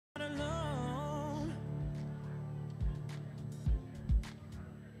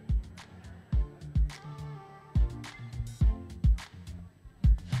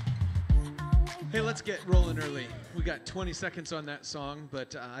Hey, let's get rolling early. We got 20 seconds on that song,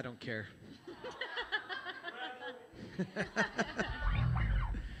 but I don't care.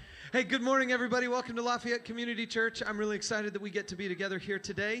 Hey, good morning, everybody. Welcome to Lafayette Community Church. I'm really excited that we get to be together here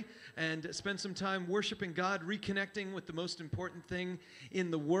today and spend some time worshiping God, reconnecting with the most important thing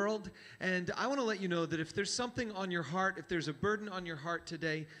in the world. And I want to let you know that if there's something on your heart, if there's a burden on your heart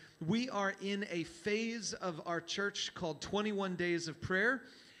today, we are in a phase of our church called 21 Days of Prayer.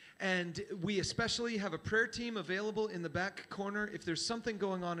 And we especially have a prayer team available in the back corner. If there's something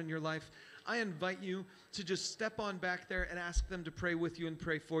going on in your life, I invite you to just step on back there and ask them to pray with you and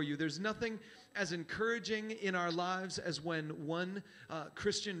pray for you. There's nothing as encouraging in our lives as when one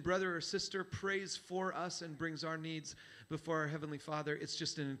Christian brother or sister prays for us and brings our needs before our Heavenly Father. It's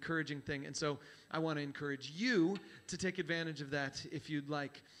just an encouraging thing. And so I want to encourage you to take advantage of that if you'd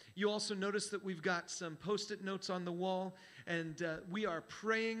like. You also notice that we've got some Post-it notes on the wall, and we are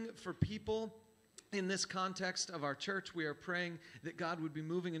praying for people. In this context of our church, we are praying that God would be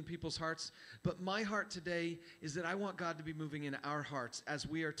moving in people's hearts. But my heart today is that I want God to be moving in our hearts as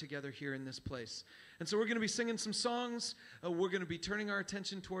we are together here in this place. And so we're going to be singing some songs. We're going to be turning our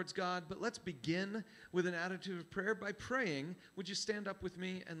attention towards God. But let's begin with an attitude of prayer by praying. Would you stand up with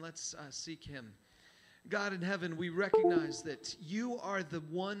me and let's seek Him? God in heaven, we recognize that you are the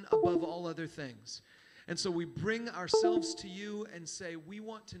one above all other things. And so we bring ourselves to you and say, we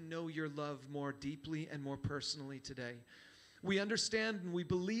want to know your love more deeply and more personally today. We understand and we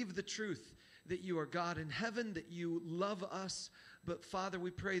believe the truth that you are God in heaven, that you love us. But Father, we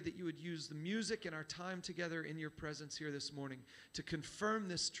pray that you would use the music and our time together in your presence here this morning to confirm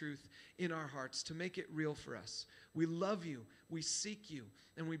this truth in our hearts, to make it real for us. We love you, we seek you,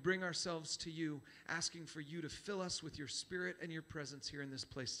 and we bring ourselves to you, asking for you to fill us with your spirit and your presence here in this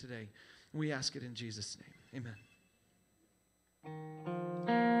place today. We ask it in Jesus' name. Amen.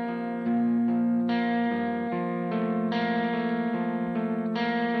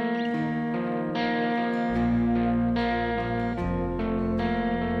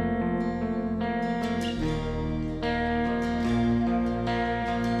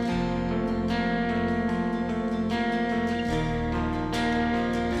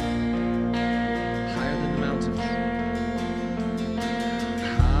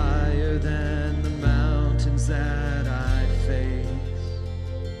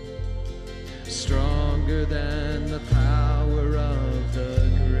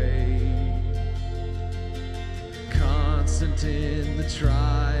 In the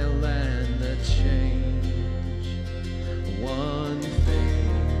trial and the change, one thing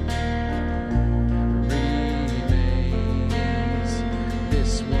remains.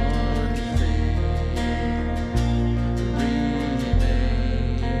 This one thing remains.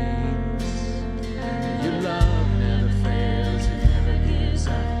 Your love never fails, it never gives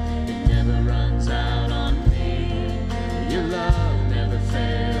up, it never runs out on me. Your love never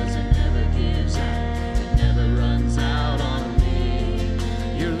fails, it never gives up, it never runs out on me.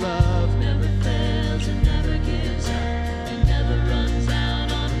 Your love never fails, it never gives up, it never runs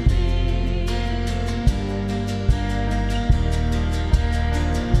out on me.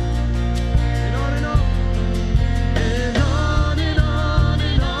 And on and on. And on and on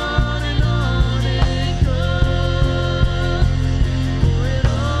and on and on it goes. For it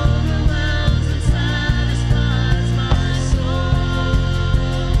overwhelms and satisfies my soul.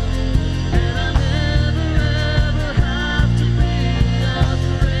 And I never ever have to be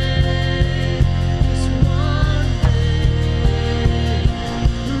afraid. This one thing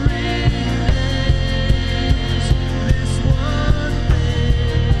remains. This one thing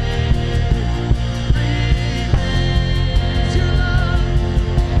remains. Your love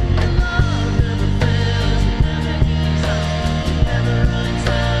never fails, it never gives up, it never runs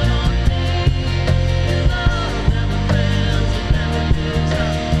out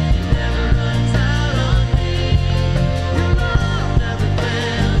on me. Your love never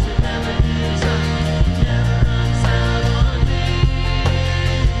fails, it never gives up, it never runs out on me. Your love never fails, it never gives up, it never runs out on me.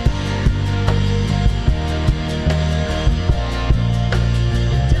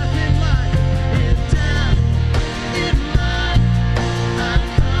 Death in life, in death, in life, I'm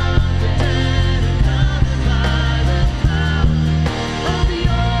confident and covered by the power of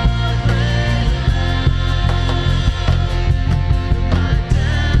your great love. My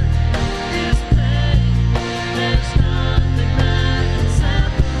death is paid, there's nothing that can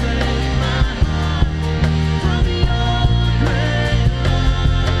separate my heart from your great love.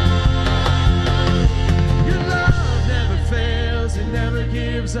 Your love never fails, it never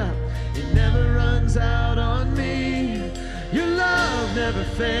gives up, it never runs out on me. Your love never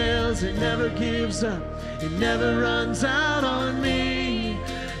fails, it never gives up, it never runs out on me.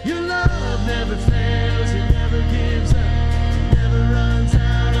 Your love never fails, it never gives up, it never runs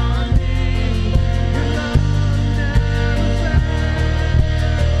out on me. Your love never fails.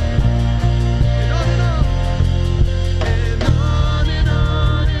 And on and on. And on and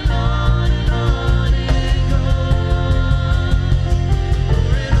on and on and on it goes.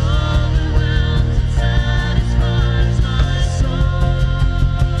 For it overwhelms and satisfies my soul.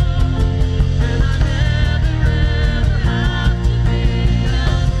 And I never ever have to be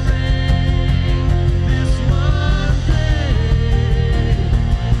afraid. This one thing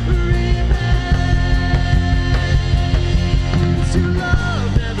remains. Your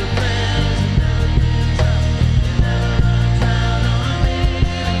love never fails, it never gives up, it never runs out on me.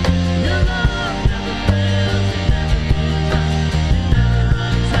 Your love never fails, it never gives up, it never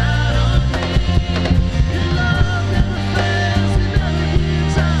runs out on me. Your love never fails, it never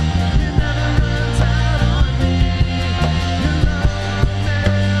gives up, it never runs out on me. Your love never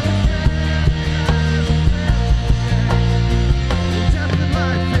fails. Death and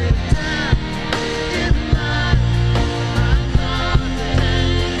life, in death, in life, my confidence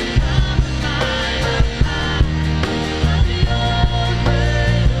becomes a light of light of your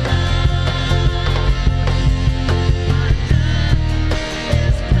great love. My death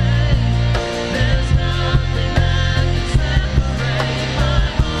is pain. There's nothing that can separate my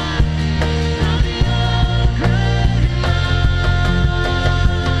heart from your great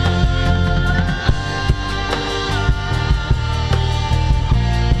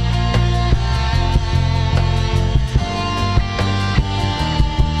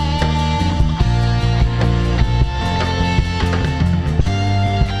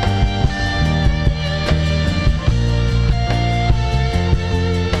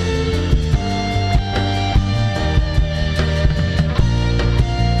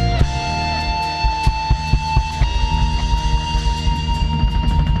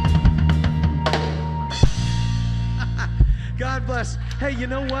God bless. Hey, you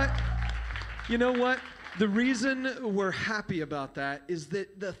know what? You know what? The reason we're happy about that is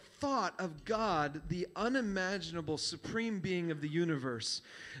that the thought of God, the unimaginable supreme being of the universe,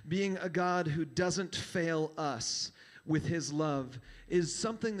 being a God who doesn't fail us with his love, is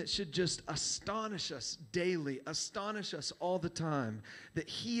something that should just astonish us daily, astonish us all the time, that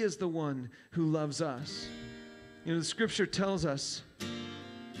he is the one who loves us. You know, the scripture tells us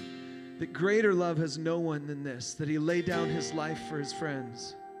that greater love has no one than this, that he laid down his life for his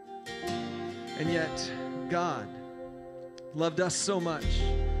friends. And yet, God loved us so much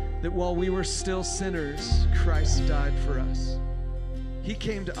that while we were still sinners, Christ died for us. He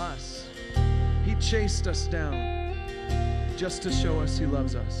came to us. He chased us down just to show us he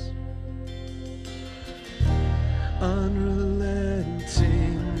loves us. Unrelenting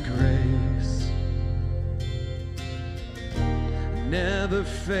grace, never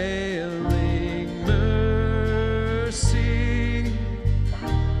failing mercy,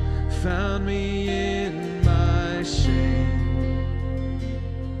 found me in my shame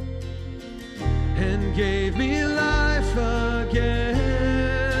and gave me life again.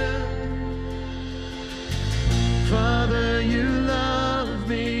 Father, you love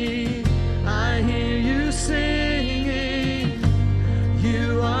me. I hear you singing.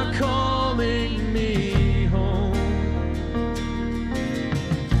 You are calling me home.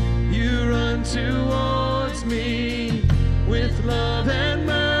 You run towards me with love and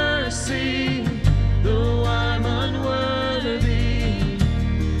mercy. Though I'm unworthy,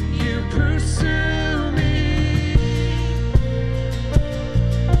 you pursue me.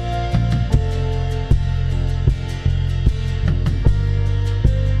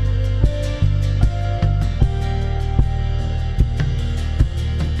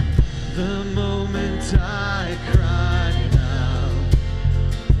 The moment I cried out,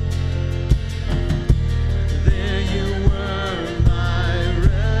 there you were, my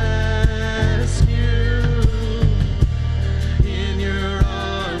rescue. In your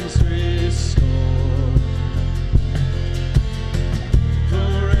arms restored.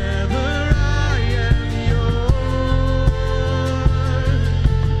 Forever I am yours.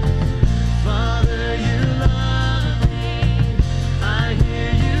 Father, you love me. I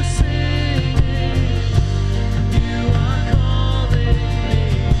hear you singing.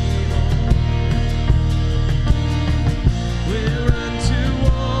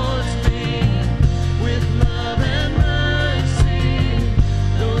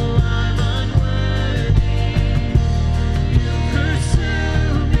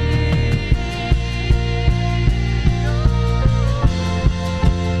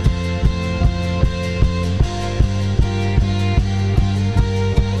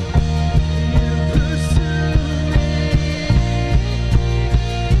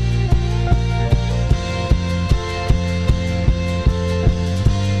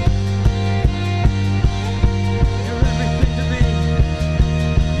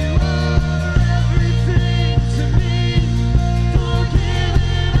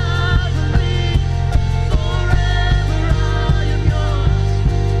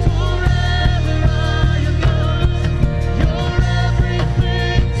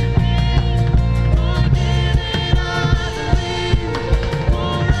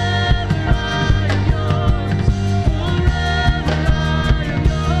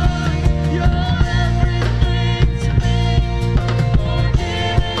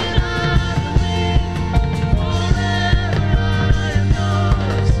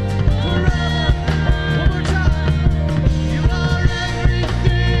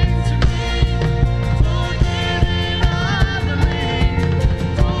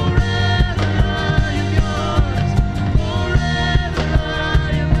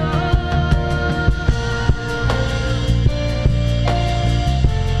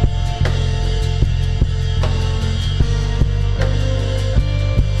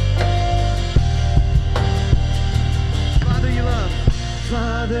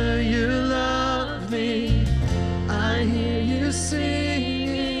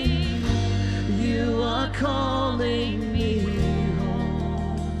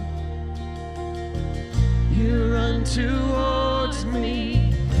 towards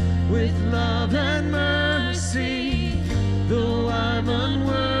me with love and mercy. Though I'm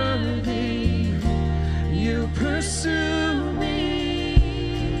unworthy, you pursue me.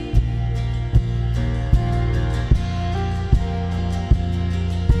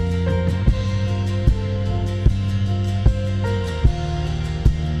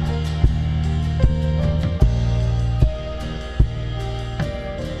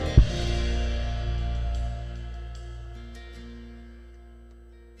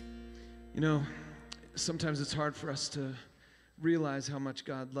 You know, sometimes it's hard for us to realize how much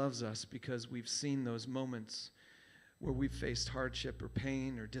God loves us because we've seen those moments where we've faced hardship or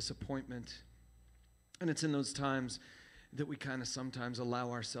pain or disappointment. And it's in those times that we kind of sometimes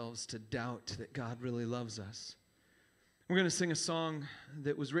allow ourselves to doubt that God really loves us. We're going to sing a song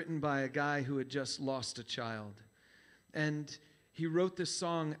that was written by a guy who had just lost a child. And he wrote this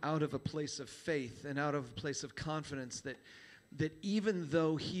song out of a place of faith and out of a place of confidence that even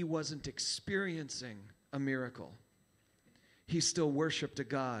though he wasn't experiencing a miracle, he still worshiped a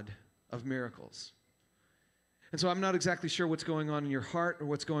God of miracles. And so I'm not exactly sure what's going on in your heart or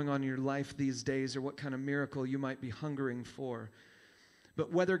what's going on in your life these days or what kind of miracle you might be hungering for.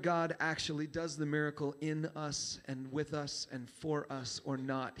 But whether God actually does the miracle in us and with us and for us or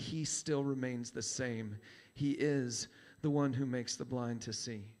not, he still remains the same. He is the one who makes the blind to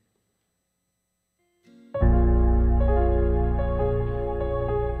see.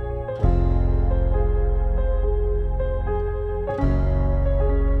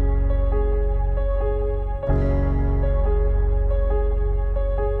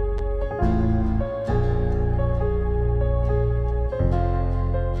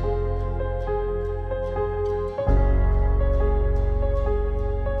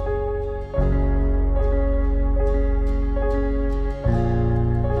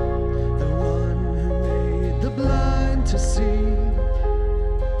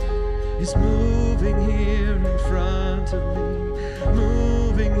 Is moving here in front of me,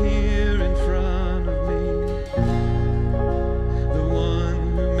 moving here in front of me. The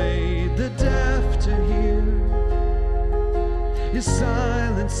one who made the deaf to hear is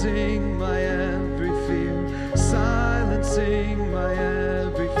silencing my every fear, silencing my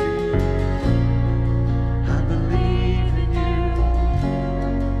every fear. I believe in you,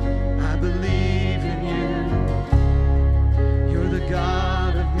 I believe in you. You're the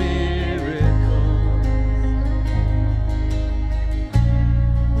God of miracles.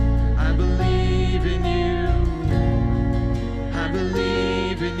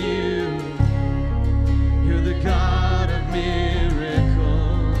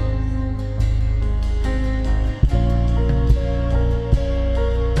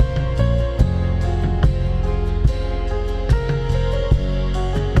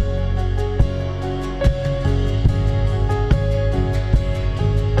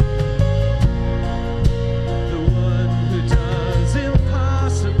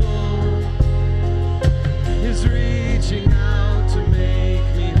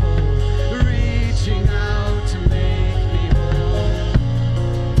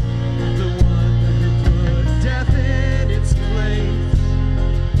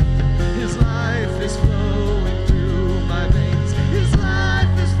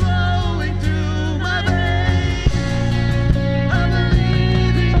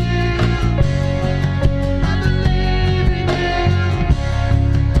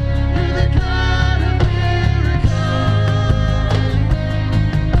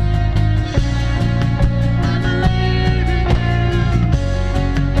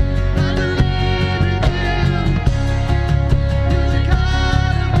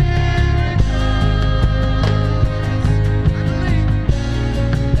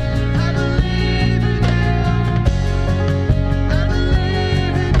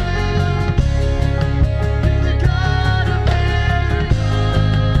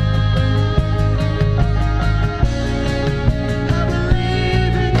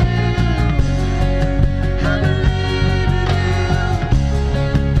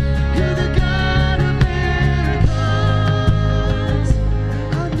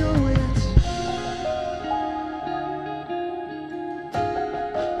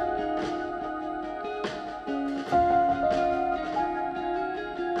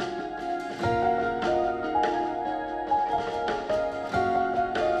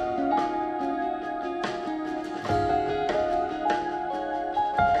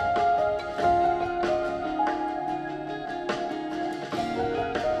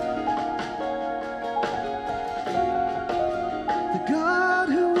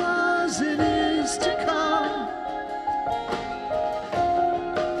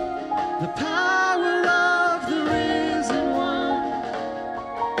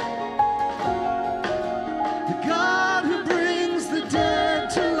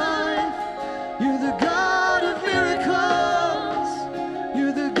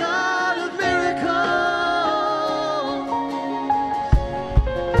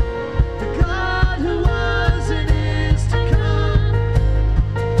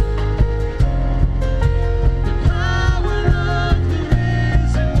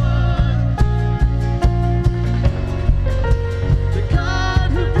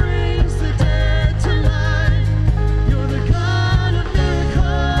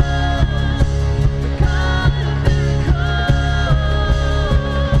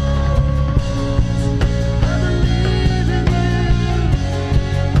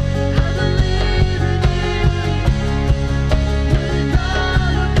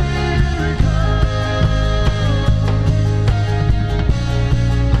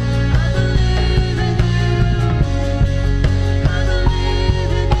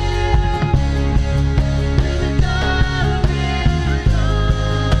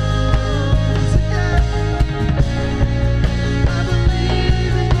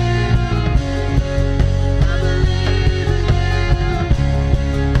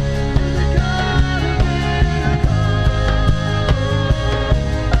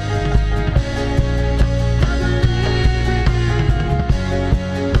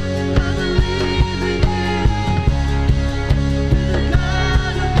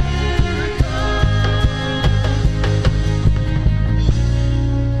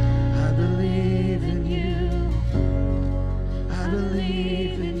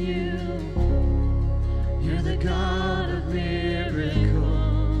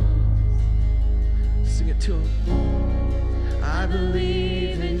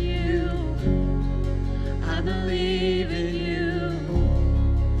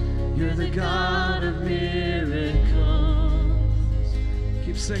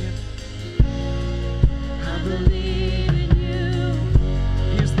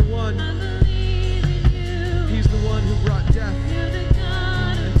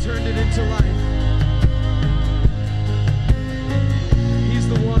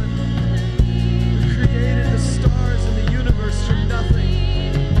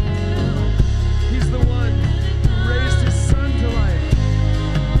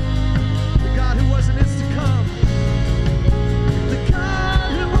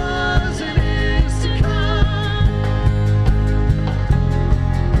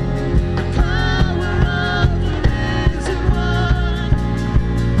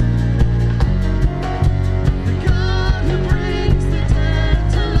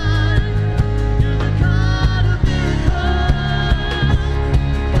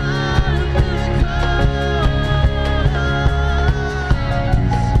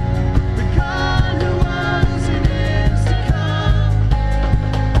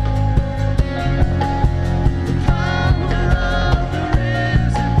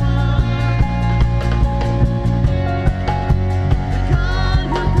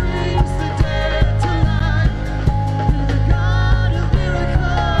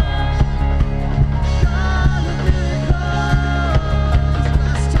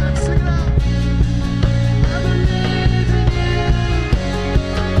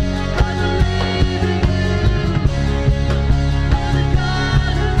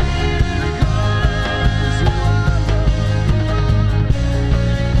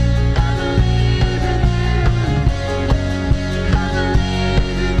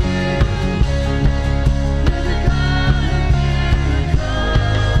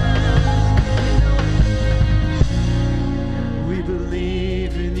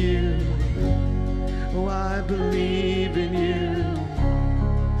 I believe in you.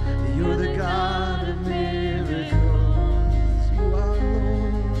 You're the God of miracles. You are,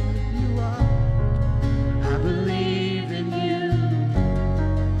 Lord, you are. I believe in you.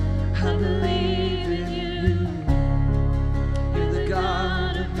 I believe in you. You're the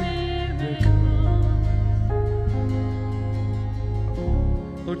God of miracles.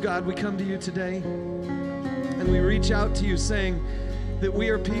 Lord God, we come to you today and we reach out to you saying that we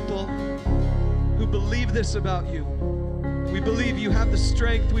are people who believe this about you. We believe you have the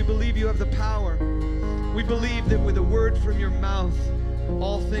strength. We believe you have the power. We believe that with a word from your mouth,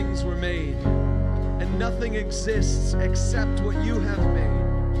 all things were made. And nothing exists except what you have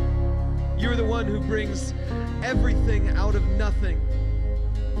made. You're the one who brings everything out of nothing,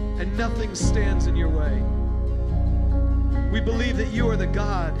 and nothing stands in your way. We believe that you are the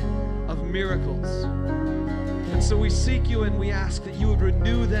God of miracles. And so we seek you and we ask that you would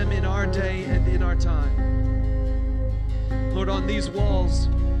renew them in our day and in our time. Lord, on these walls,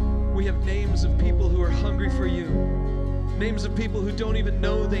 we have names of people who are hungry for you, names of people who don't even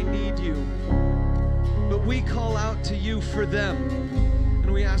know they need you. But we call out to you for them,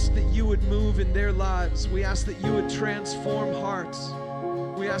 and we ask that you would move in their lives. We ask that you would transform hearts.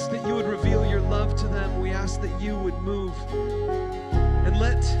 We ask that you would reveal your love to them. We ask that you would move and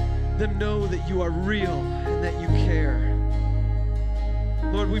let them know that you are real and that you care.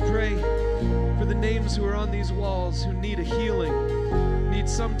 Lord, we pray for the names who are on these walls who need a healing, need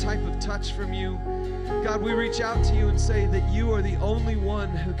some type of touch from you. God, we reach out to you and say that you are the only one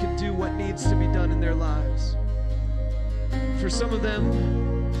who can do what needs to be done in their lives. For some of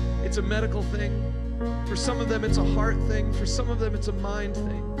them, it's a medical thing. For some of them, it's a heart thing. For some of them, it's a mind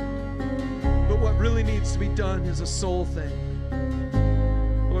thing. But what really needs to be done is a soul thing.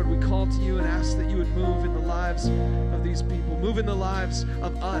 Lord, we call to you and ask that you would move in the lives of these people, move in the lives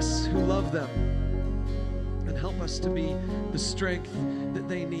of us who love them, and help us to be the strength that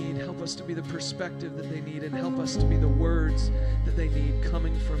they need, help us to be the perspective that they need, and help us to be the words that they need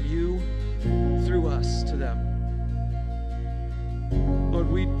coming from you through us to them. Lord,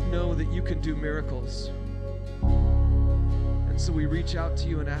 we know that you can do miracles, and so we reach out to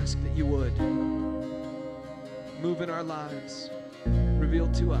you and ask that you would move in our lives, reveal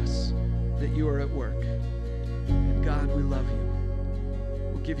to us that you are at work. And God, we love you.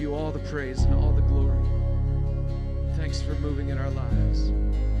 We'll give you all the praise and all the glory. Thanks for moving in our lives.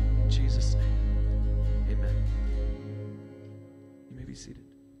 In Jesus' name, amen. You may be seated.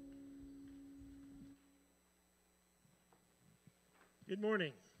 Good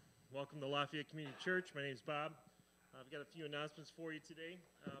morning. Welcome to Lafayette Community Church. My name is Bob. I've got a few announcements for you today.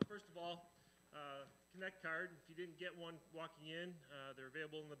 First of all, Connect card. If you didn't get one walking in, they're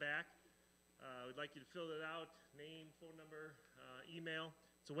available in the back. We'd like you to fill it out, name, phone number, email.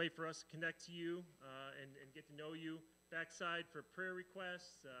 It's a way for us to connect to you and get to know you. Backside for prayer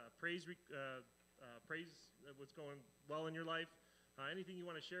requests, praise what's going well in your life. Anything you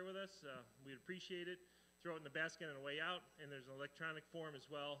want to share with us, we'd appreciate it. Throw it in the basket on the way out, and there's an electronic form as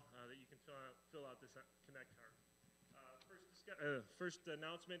well that you can fill out this Connect card. First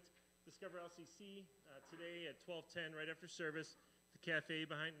announcement, Discover LCC today at 12:10, right after service, the cafe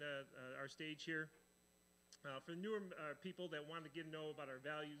behind our stage here. For the newer people that want to get to know about our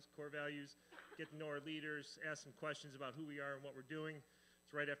values, core values, get to know our leaders, ask some questions about who we are and what we're doing,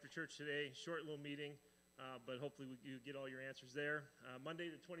 it's right after church today. Short little meeting, but hopefully you get all your answers there. Monday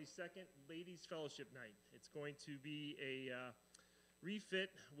the 22nd, Ladies Fellowship Night. It's going to be a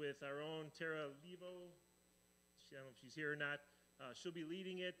refit with our own Tara Levo. I don't know if she's here or not. She'll be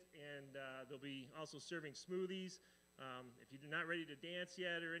leading it, and they'll be also serving smoothies. If you're not ready to dance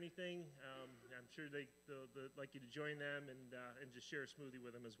yet or anything, I'm sure they'll like you to join them and just share a smoothie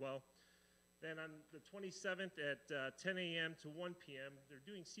with them as well. Then on the 27th at 10 a.m. to 1 p.m., they're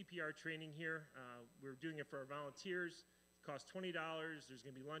doing CPR training here. We're doing it for our volunteers. It costs $20. There's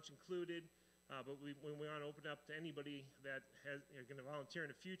going to be lunch included, but we want to open up to anybody that are going to volunteer in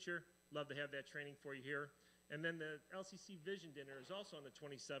the future. Love to have that training for you here. And then the LCC Vision Dinner is also on the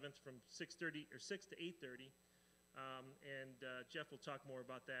 27th from 6 to 8:30. And Jeff will talk more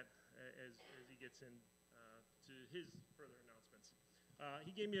about that as he gets in to his further announcements.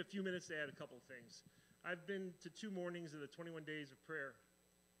 He gave me a few minutes to add a couple of things. I've been to 2 mornings of the 21 days of prayer,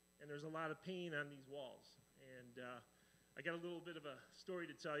 and there's a lot of pain on these walls. And I got a little bit of a story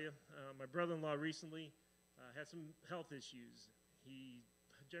to tell you. My brother-in-law recently had some health issues. He's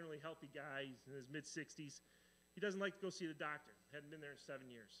a generally healthy guy. He's in his mid-60s. He doesn't like to go see the doctor. Hadn't been there in 7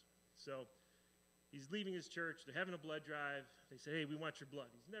 years. So he's leaving his church. They're having a blood drive. They say, hey, we want your blood.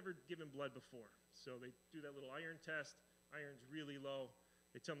 He's never given blood before. So they do that little iron test. Iron's really low.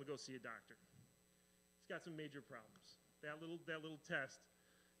 They tell him to go see a doctor. He's got some major problems. That little test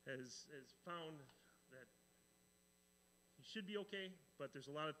has found that he should be okay, but there's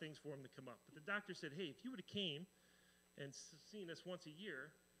a lot of things for him to come up. But the doctor said, hey, if you would have came and seen us once a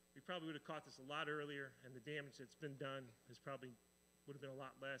year, we probably would have caught this a lot earlier, and the damage that's been done would have been a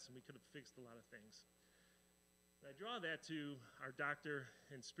lot less, and we could have fixed a lot of things. And I draw that to our doctor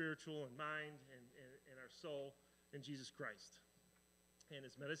in spiritual and mind and our soul in Jesus Christ. And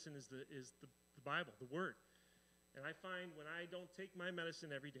his medicine is the Bible, the Word. And I find when I don't take my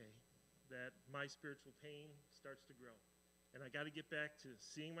medicine every day that my spiritual pain starts to grow. And I got to get back to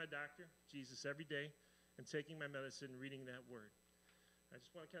seeing my doctor, Jesus, every day, and taking my medicine and reading that Word. I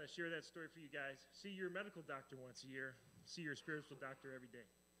just want to kind of share that story for you guys. See your medical doctor once a year. See your spiritual doctor every day.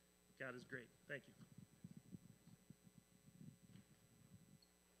 God is great. Thank you.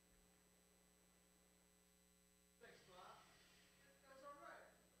 Thanks, Bob. That was all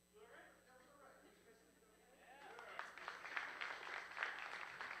right. All right? That was all right.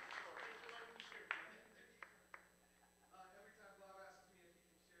 Every time Bob asks me if he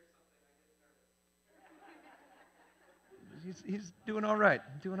can share something, I get nervous. He's doing all right.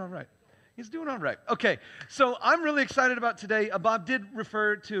 Doing all right. He's doing all right. Okay, so I'm really excited about today. Bob did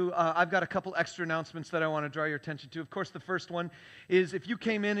refer to, I've got a couple extra announcements that I want to draw your attention to. Of course, the first one is if you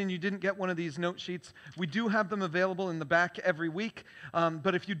came in and you didn't get one of these note sheets, we do have them available in the back every week.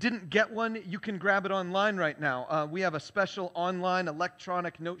 But if you didn't get one, you can grab it online right now. We have a special online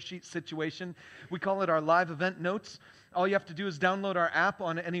electronic note sheet situation. We call it our live event notes. All you have to do is download our app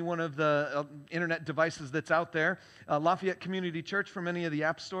on any one of the internet devices that's out there. Lafayette Community Church from any of the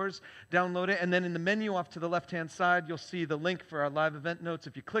app stores. Download it, and then in the menu off to the left-hand side, you'll see the link for our live event notes.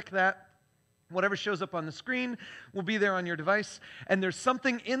 If you click that, whatever shows up on the screen will be there on your device. And there's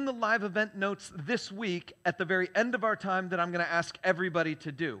something in the live event notes this week at the very end of our time that I'm going to ask everybody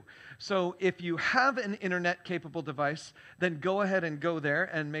to do. So if you have an internet-capable device, then go ahead and go there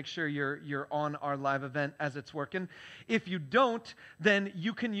and make sure you're on our live event as it's working. If you don't, then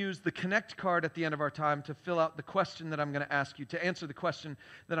you can use the Connect card at the end of our time to fill out the question that I'm going to ask you, to answer the question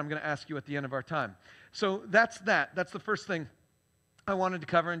that I'm going to ask you at the end of our time. So that's that. That's the first thing I wanted to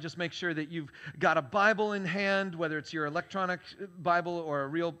cover, and just make sure that you've got a Bible in hand, whether it's your electronic Bible or a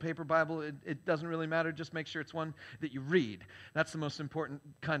real paper Bible, it doesn't really matter. Just make sure it's one that you read. That's the most important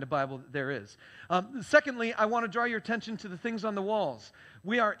kind of Bible that there is. Secondly, I want to draw your attention to the things on the walls.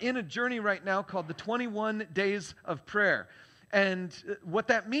 We are in a journey right now called the 21 Days of Prayer. And what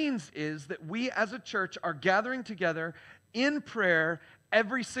that means is that we as a church are gathering together in prayer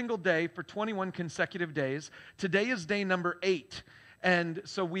every single day for 21 consecutive days. Today is day number 8. And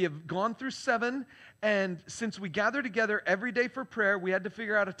so we have gone through 7, and since we gather together every day for prayer, we had to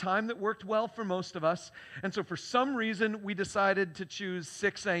figure out a time that worked well for most of us. And so for some reason, we decided to choose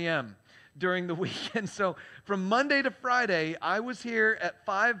 6 a.m. during the week. And so from Monday to Friday, I was here at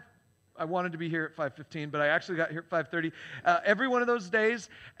 5. I wanted to be here at 5:15, but I actually got here at 5:30 every one of those days.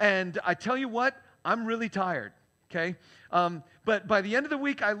 And I tell you what, I'm really tired. Okay? But by the end of the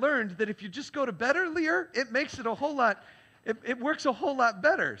week, I learned that if you just go to bed earlier, it makes it a whole lot. It works a whole lot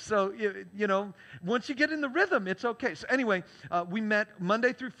better. So, you know, once you get in the rhythm, it's okay. So anyway, we met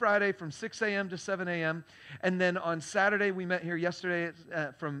Monday through Friday from 6 a.m. to 7 a.m. And then on Saturday, we met here yesterday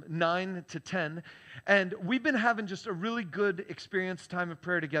from 9 to 10. And we've been having just a really good experience time of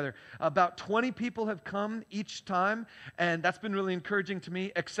prayer together. About 20 people have come each time, and that's been really encouraging to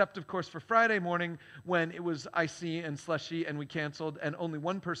me, except, of course, for Friday morning when it was icy and slushy and we canceled, and only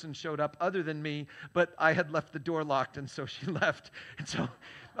one person showed up other than me, but I had left the door locked, and so she left. And so,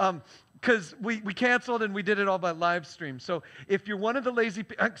 because we canceled and we did it all by live stream. So if you're one of the lazy,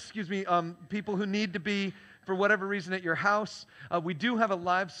 people who need to be, for whatever reason, at your house, we do have a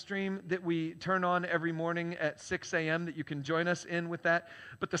live stream that we turn on every morning at 6 a.m. that you can join us in with that.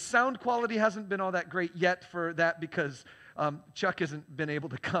 But the sound quality hasn't been all that great yet for that because Chuck hasn't been able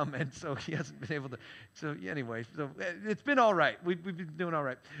to come, and so he hasn't been able to. So anyway, so it's been all right. We've been doing all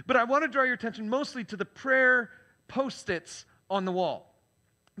right. But I want to draw your attention mostly to the prayer Post-its on the wall.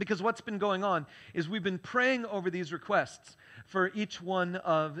 Because what's been going on is we've been praying over these requests for each one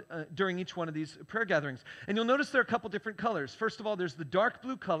of, during each one of these prayer gatherings. And you'll notice there are a couple different colors. First of all, there's the dark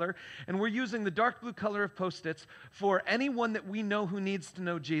blue color, and we're using the dark blue color of Post-its for anyone that we know who needs to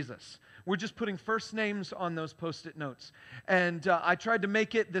know Jesus. we're just putting first names on those Post-it notes. And I tried to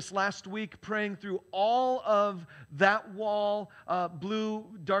make it this last week, praying through all of that wall,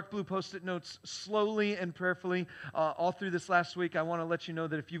 dark blue Post-it notes, slowly and prayerfully all through this last week. I want to let you know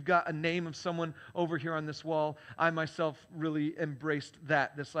that if you've got a name of someone over here on this wall, I myself really embraced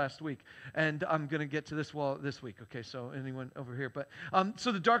that this last week. And I'm going to get to this wall this week. Okay, so anyone over here. But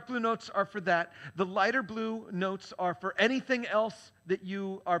so the dark blue notes are for that. The lighter blue notes are for anything else that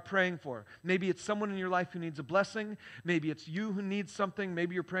you are praying for. Maybe it's someone in your life who needs a blessing. Maybe it's you who needs something.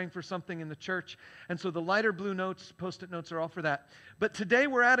 Maybe you're praying for something in the church. And so the lighter blue notes, Post-it notes, are all for that. But today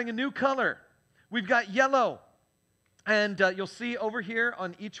we're adding a new color. We've got yellow. And you'll see over here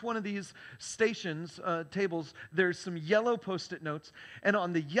on each one of these stations, tables, there's some yellow Post-it notes. And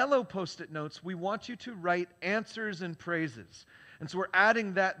on the yellow Post-it notes, we want you to write answers and praises. And so we're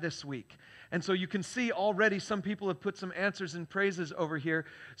adding that this week. And so you can see already some people have put some answers and praises over here.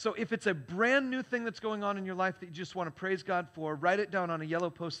 So if it's a brand new thing that's going on in your life that you just want to praise God for, write it down on a yellow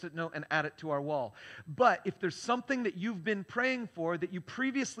Post-it note and add it to our wall. But if there's something that you've been praying for that you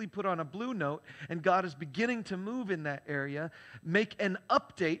previously put on a blue note and God is beginning to move in that area, make an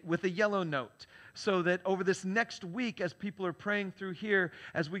update with a yellow note. So that over this next week, as people are praying through here,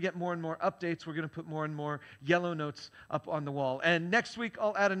 as we get more and more updates, we're going to put more and more yellow notes up on the wall. And next week,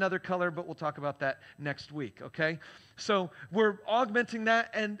 I'll add another color, but we'll talk about that next week, okay? So we're augmenting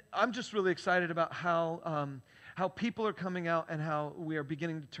that, and I'm just really excited about how people are coming out and how we are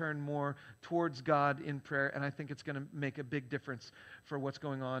beginning to turn more towards God in prayer, and I think it's going to make a big difference for what's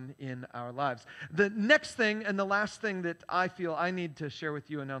going on in our lives. The next thing and the last thing that I feel I need to share with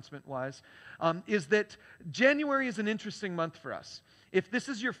you announcement-wise is that January is an interesting month for us. If this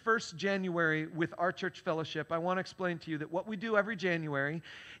is your first January with our church fellowship, I want to explain to you that what we do every January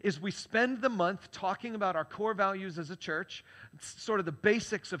is we spend the month talking about our core values as a church, sort of the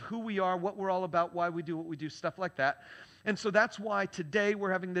basics of who we are, what we're all about, why we do what we do, stuff like that. And so that's why today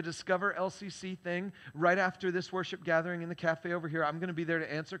we're having the Discover LCC thing right after this worship gathering in the cafe over here. I'm going to be there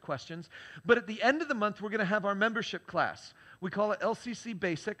to answer questions. But at the end of the month, we're going to have our membership class. We call it LCC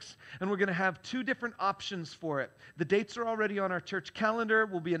Basics, and we're going to have 2 different options for it. The dates are already on our church calendar.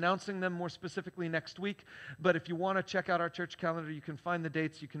 We'll be announcing them more specifically next week. But if you want to check out our church calendar, you can find the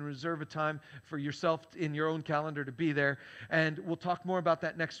dates. You can reserve a time for yourself in your own calendar to be there. And we'll talk more about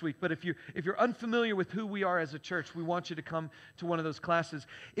that next week. But if you're unfamiliar with who we are as a church, we want you to come to one of those classes.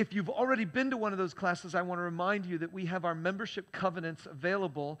 If you've already been to one of those classes, I want to remind you that we have our membership covenants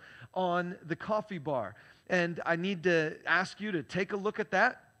available on the coffee bar. And I need to ask you to take a look at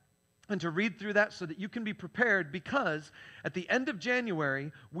that and to read through that so that you can be prepared, because at the end of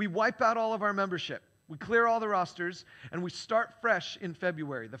January, we wipe out all of our membership. We clear all the rosters, and we start fresh in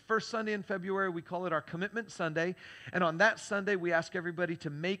February. The first Sunday in February, we call it our Commitment Sunday. And on that Sunday, we ask everybody to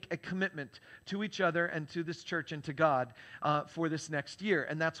make a commitment to each other and to this church and to God for this next year.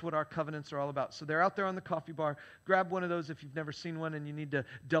 And that's what our covenants are all about. So they're out there on the coffee bar. Grab one of those if you've never seen one and you need to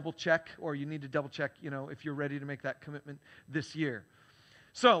double check, or you need to double check, if you're ready to make that commitment this year.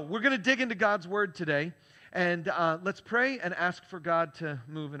 So we're going to dig into God's Word today, and let's pray and ask for God to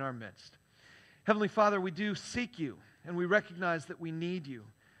move in our midst. Heavenly Father, we do seek you, and we recognize that we need you.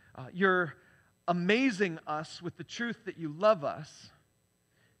 You're amazing us with the truth that you love us.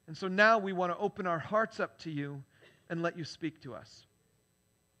 And so now we want to open our hearts up to you and let you speak to us.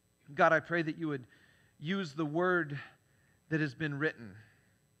 God, I pray that you would use the word that has been written,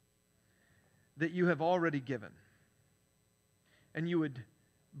 that you have already given, and you would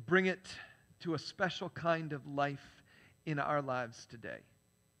bring it to a special kind of life in our lives today.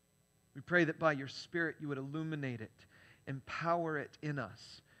 We pray that by your Spirit you would illuminate it, empower it in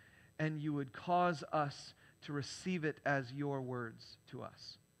us, and you would cause us to receive it as your words to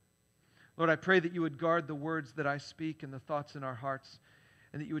us. Lord, I pray that you would guard the words that I speak and the thoughts in our hearts,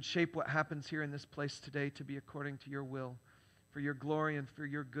 and that you would shape what happens here in this place today to be according to your will, for your glory and for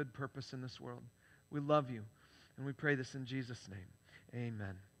your good purpose in this world. We love you, and we pray this in Jesus' name.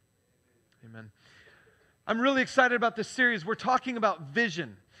 Amen. Amen. I'm really excited about this series. We're talking about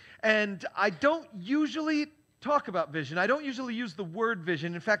vision. And I don't usually talk about vision. I don't usually use the word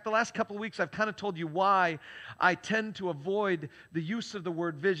vision. In fact, the last couple of weeks, I've kind of told you why I tend to avoid the use of the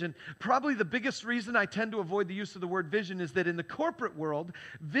word vision. Probably the biggest reason I tend to avoid the use of the word vision is that in the corporate world,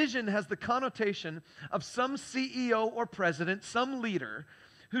 vision has the connotation of some CEO or president, some leader,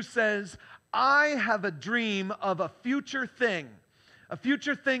 who says, I have a dream of a future thing. a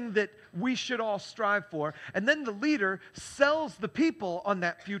future thing that we should all strive for. And then the leader sells the people on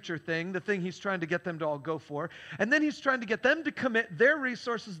that future thing, the thing he's trying to get them to all go for. And then he's trying to get them to commit their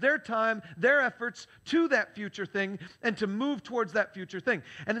resources, their time, their efforts to that future thing and to move towards that future thing.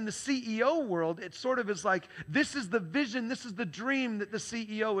 And in the CEO world, it sort of is like, this is the vision, this is the dream that the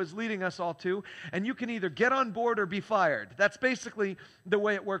CEO is leading us all to, and you can either get on board or be fired. That's basically the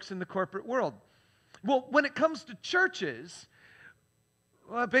way it works in the corporate world. Well, when it comes to churches,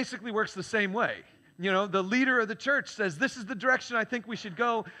 well, it basically works the same way. You know, the leader of the church says, this is the direction I think we should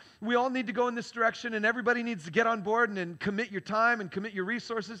go. We all need to go in this direction, and everybody needs to get on board and commit your time and commit your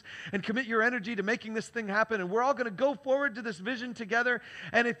resources and commit your energy to making this thing happen. And we're all going to go forward to this vision together.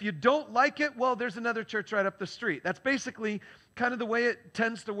 And if you don't like it, well, there's another church right up the street. That's basically kind of the way it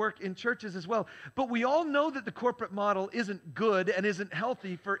tends to work in churches as well. But we all know that the corporate model isn't good and isn't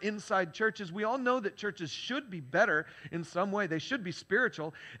healthy for inside churches. We all know that churches should be better in some way. They should be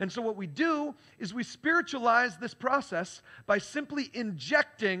spiritual. And so what we do is we spiritualize this process by simply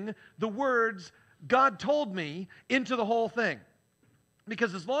injecting the words, God told me, into the whole thing.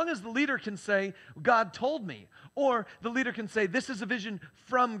 Because as long as the leader can say, God told me, or the leader can say, this is a vision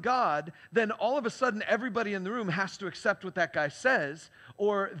from God, then all of a sudden everybody in the room has to accept what that guy says,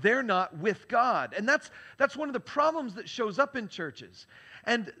 or they're not with God. And that's one of the problems that shows up in churches.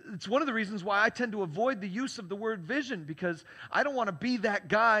 And it's one of the reasons why I tend to avoid the use of the word vision, because I don't want to be that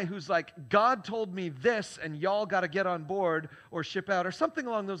guy who's like, God told me this, and y'all got to get on board or ship out, or something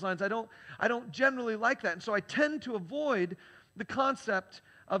along those lines. I don't generally like that. And so I tend to avoid the concept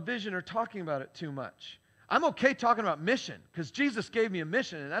of vision or talking about it too much. I'm okay talking about mission because Jesus gave me a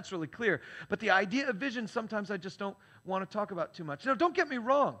mission, and that's really clear. But the idea of vision, sometimes I just don't want to talk about too much. Now, don't get me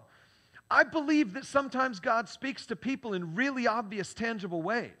wrong. I believe that sometimes God speaks to people in really obvious, tangible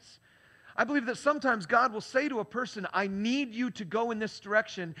ways. I believe that sometimes God will say to a person, I need you to go in this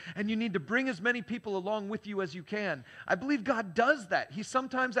direction, and you need to bring as many people along with you as you can. I believe God does that. He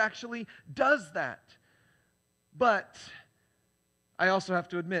sometimes actually does that. But I also have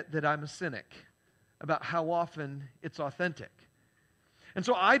to admit that I'm a cynic about how often it's authentic. And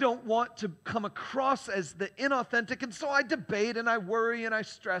so I don't want to come across as the inauthentic, and so I debate and I worry and I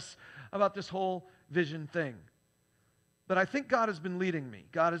stress about this whole vision thing. But I think God has been leading me.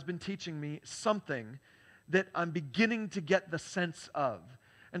 God has been teaching me something that I'm beginning to get the sense of.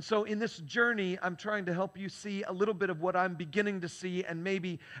 And so in this journey, I'm trying to help you see a little bit of what I'm beginning to see, and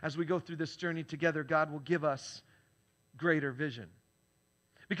maybe as we go through this journey together, God will give us greater vision.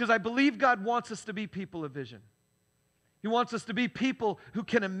 Because I believe God wants us to be people of vision. He wants us to be people who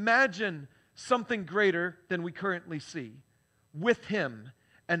can imagine something greater than we currently see with Him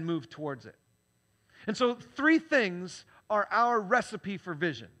and move towards it. And so 3 things are our recipe for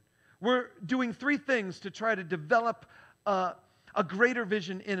vision. We're doing 3 things to try to develop a greater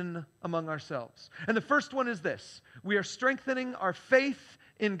vision in among ourselves. And the first one is this: we are strengthening our faith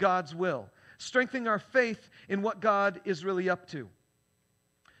in God's will, strengthening our faith in what God is really up to.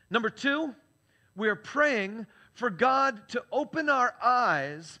 Number 2, we are praying for God to open our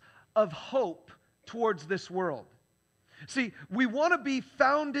eyes of hope towards this world. See, we want to be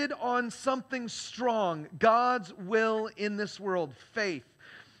founded on something strong, God's will in this world, faith.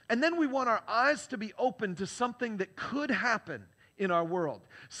 And then we want our eyes to be open to something that could happen in our world,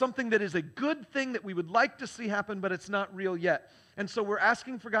 something that is a good thing that we would like to see happen, but it's not real yet. And so we're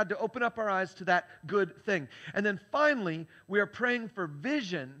asking for God to open up our eyes to that good thing. And then finally, we are praying for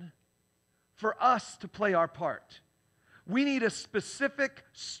vision for us to play our part. We need a specific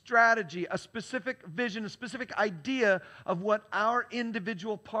strategy, a specific vision, a specific idea of what our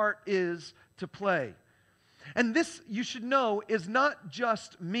individual part is to play. And this, you should know, is not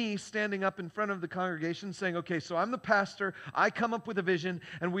just me standing up in front of the congregation saying, okay, so I'm the pastor, I come up with a vision,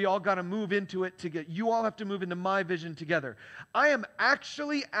 and we all got to move into it together. You all have to move into my vision together. I am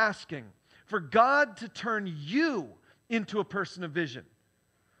actually asking for God to turn you into a person of vision.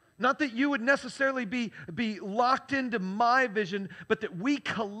 Not that you would necessarily be locked into my vision, but that we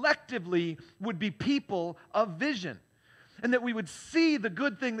collectively would be people of vision. And that we would see the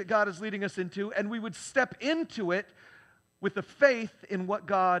good thing that God is leading us into, and we would step into it with the faith in what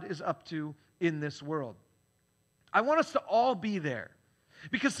God is up to in this world. I want us to all be there.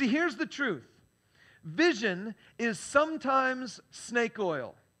 Because see, here's the truth. Vision is sometimes snake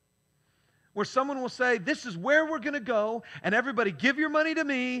oil, where someone will say, this is where we're going to go, and everybody give your money to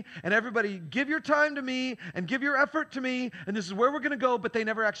me, and everybody give your time to me, and give your effort to me, and this is where we're going to go, but they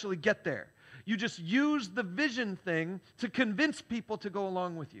never actually get there. You just use the vision thing to convince people to go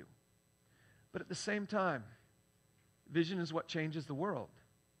along with you. But at the same time, vision is what changes the world.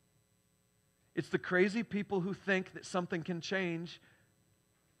 It's the crazy people who think that something can change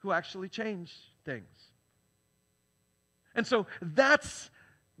who actually change things. And so that's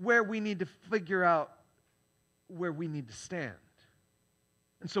where we need to figure out where we need to stand.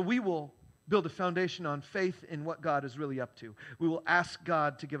 And so we will build a foundation on faith in what God is really up to. We will ask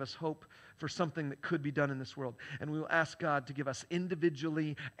God to give us hope for something that could be done in this world. And we will ask God to give us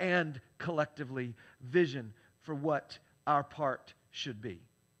individually and collectively vision for what our part should be.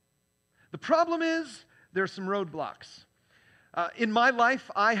 The problem is there are some roadblocks. In my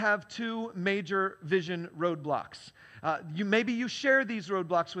life, I have two major vision roadblocks. Maybe you share these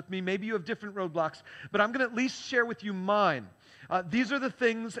roadblocks with me. Maybe you have different roadblocks. But I'm going to at least share with you mine. These are the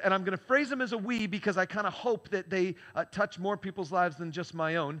things, and I'm going to phrase them as a we because I kind of hope that they touch more people's lives than just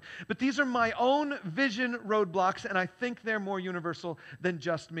my own. But these are my own vision roadblocks, and I think they're more universal than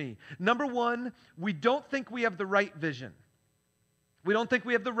just me. Number one, we don't think we have the right vision. We don't think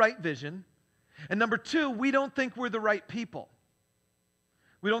we have the right vision. And number two, we don't think we're the right people.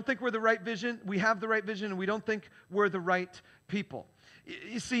 We don't think we're the right vision. We have the right vision, and we don't think we're the right people.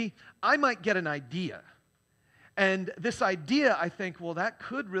 You see, I might get an idea. And this idea, I think, well, that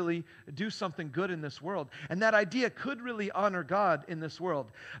could really do something good in this world. And that idea could really honor God in this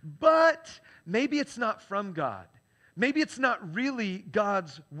world. But maybe it's not from God. Maybe it's not really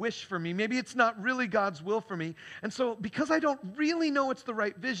God's wish for me. Maybe it's not really God's will for me. And so because I don't really know it's the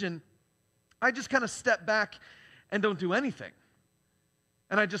right vision, I just kind of step back and don't do anything.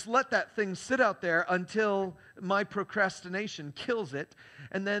 And I just let that thing sit out there until my procrastination kills it.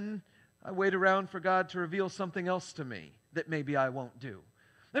 And then I wait around for God to reveal something else to me that maybe I won't do.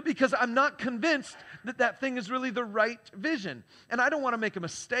 Because I'm not convinced that that thing is really the right vision. And I don't want to make a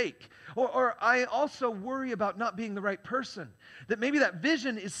mistake. Or I also worry about not being the right person. That maybe that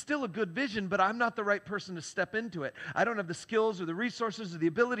vision is still a good vision, but I'm not the right person to step into it. I don't have the skills or the resources or the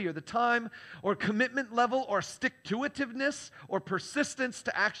ability or the time or commitment level or stick-to-itiveness or persistence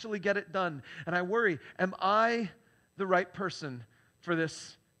to actually get it done. And I worry, am I the right person for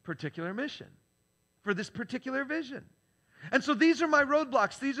this particular mission, for this particular vision? And so these are my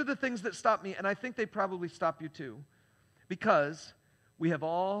roadblocks. These are the things that stop me, and I think they probably stop you too, because we have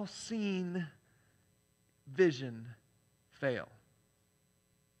all seen vision fail.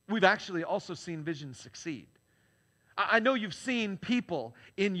 We've actually also seen vision succeed. I know you've seen people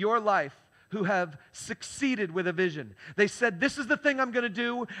in your life who have succeeded with a vision. They said, this is the thing I'm going to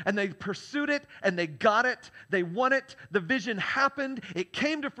do, and they pursued it, and they got it, they won it, the vision happened, it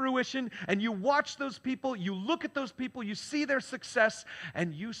came to fruition, and you watch those people, you look at those people, you see their success,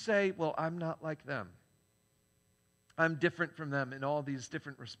 and you say, well, I'm not like them. I'm different from them in all these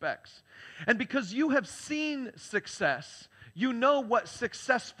different respects. And because you have seen success, you know what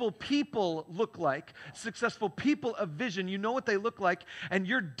successful people look like, successful people of vision. You know what they look like, and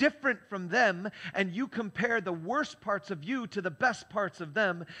you're different from them, and you compare the worst parts of you to the best parts of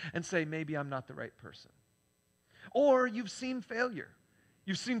them and say, maybe I'm not the right person. Or you've seen failure.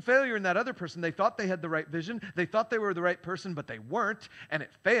 You've seen failure in that other person. They thought they had the right vision. They thought they were the right person, but they weren't, and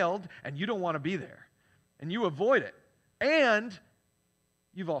it failed, and you don't want to be there. And you avoid it. And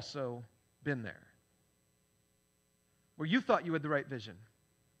you've also been there, where you thought you had the right vision,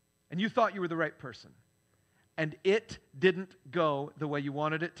 and you thought you were the right person, and it didn't go the way you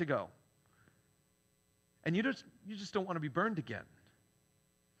wanted it to go. And you just don't want to be burned again.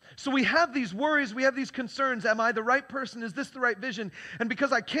 So we have these worries, we have these concerns. Am I the right person? Is this the right vision? And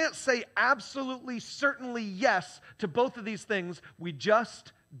because I can't say absolutely, certainly yes to both of these things, we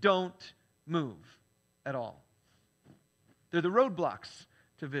just don't move at all. They're the roadblocks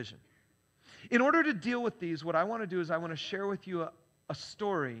to vision. In order to deal with these, what I want to do is I want to share with you a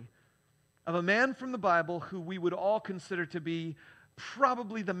story of a man from the Bible who we would all consider to be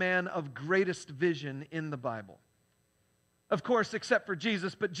probably the man of greatest vision in the Bible. Of course, except for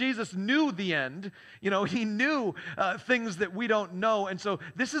Jesus, but Jesus knew the end. He knew things that we don't know. And so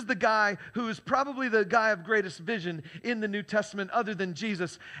this is the guy who is probably the guy of greatest vision in the New Testament other than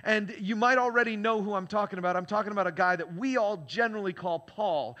Jesus. And you might already know who I'm talking about. I'm talking about a guy that we all generally call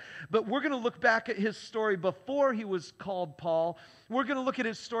Paul. But we're going to look back at his story before he was called Paul. We're going to look at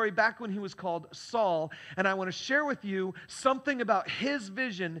his story back when he was called Saul. And I want to share with you something about his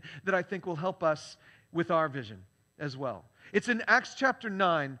vision that I think will help us with our vision as well. It's in Acts chapter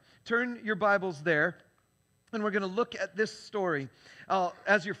 9. Turn your Bibles there, and we're going to look at this story.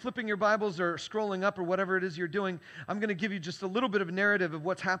 As you're flipping your Bibles or scrolling up or whatever it is you're doing, I'm going to give you just a little bit of a narrative of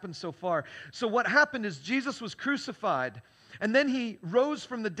what's happened so far. So what happened is Jesus was crucified, and then he rose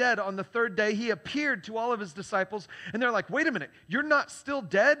from the dead on the third day. He appeared to all of his disciples, and they're like, wait a minute, you're not still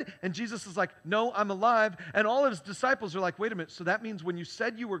dead? And Jesus is like, no, I'm alive. And all of his disciples are like, wait a minute, so that means when you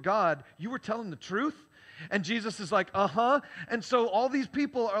said you were God, you were telling the truth? And Jesus is like, uh-huh. And so all these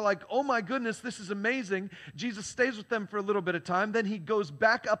people are like, oh my goodness, this is amazing. Jesus stays with them for a little bit of time. Then he goes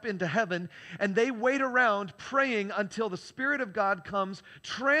back up into heaven, and they wait around praying until the Spirit of God comes,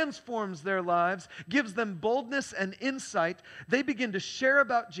 transforms their lives, gives them boldness and insight. They begin to share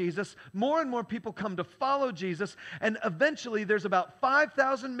about Jesus. More and more people come to follow Jesus. And eventually there's about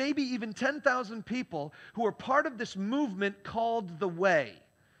 5,000, maybe even 10,000 people who are part of this movement called the Way.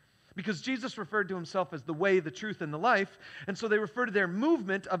 Because Jesus referred to himself as the way, the truth, and the life. And so they refer to their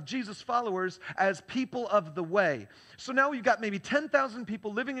movement of Jesus followers as people of the way. So now you've got maybe 10,000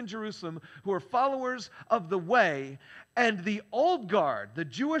 people living in Jerusalem who are followers of the way. And the old guard, the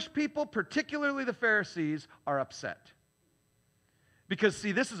Jewish people, particularly the Pharisees, are upset. Because,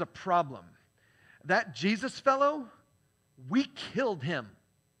 see, this is a problem. That Jesus fellow, we killed him.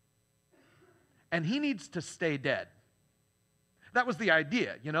 And he needs to stay dead. That was the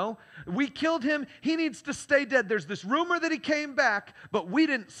idea, you know? We killed him. He needs to stay dead. There's this rumor that he came back, but we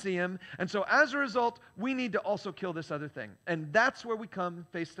didn't see him. And so as a result, we need to also kill this other thing. And that's where we come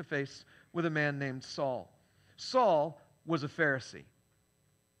face to face with a man named Saul. Saul was a Pharisee.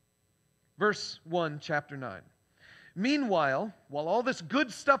 Verse 1, chapter 9. Meanwhile, while all this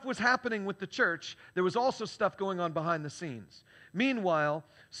good stuff was happening with the church, there was also stuff going on behind the scenes. Meanwhile,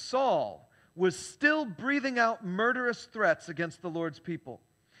 Saul was still breathing out murderous threats against the Lord's people.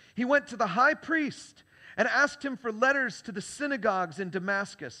 He went to the high priest and asked him for letters to the synagogues in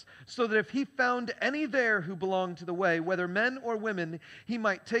Damascus, so that if he found any there who belonged to the way, whether men or women, he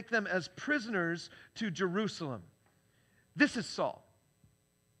might take them as prisoners to Jerusalem. This is Saul.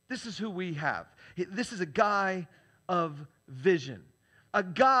 This is who we have. This is a guy of vision. A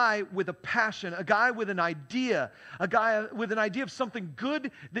guy with a passion, a guy with an idea, a guy with an idea of something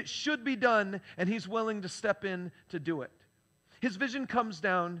good that should be done, and he's willing to step in to do it. His vision comes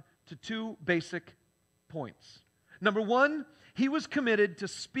down to two basic points. Number one, he was committed to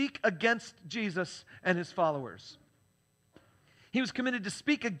speak against Jesus and his followers. He was committed to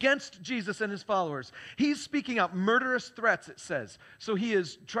speak against Jesus and his followers. He's speaking out murderous threats, it says. So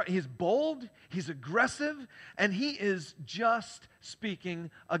he's bold, he's aggressive, and he is just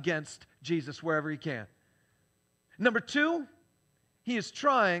speaking against Jesus wherever he can. Number two, he is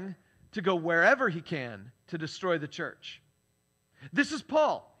trying to go wherever he can to destroy the church. This is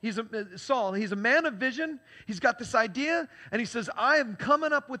Paul. Saul. He's a man of vision. He's got this idea, and he says, I am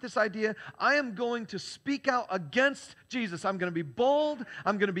coming up with this idea. I am going to speak out against Jesus. I'm going to be bold.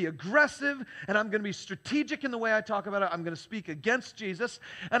 I'm going to be aggressive, and I'm going to be strategic in the way I talk about it. I'm going to speak against Jesus,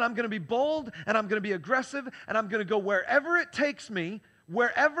 and I'm going to be bold, and I'm going to be aggressive, and I'm going to go wherever it takes me,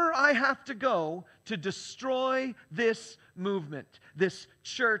 wherever I have to go to destroy this movement, this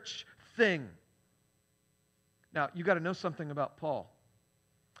church thing. Now, you got to know something about Paul.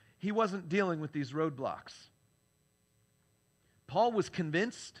 He wasn't dealing with these roadblocks. Paul was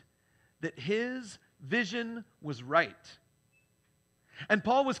convinced that his vision was right. And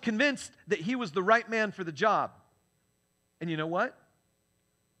Paul was convinced that he was the right man for the job. And you know what?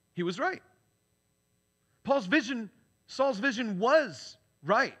 He was right. Saul's vision was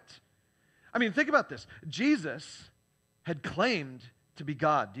right. I mean, think about this. Jesus had claimed to be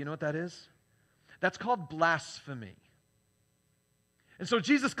God. Do you know what that is? That's called blasphemy. And so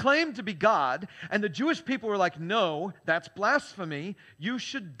Jesus claimed to be God, and the Jewish people were like, no, that's blasphemy. You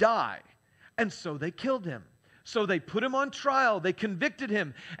should die. And so they killed him. So they put him on trial. They convicted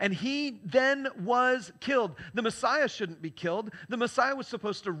him, and he then was killed. The Messiah shouldn't be killed. The Messiah was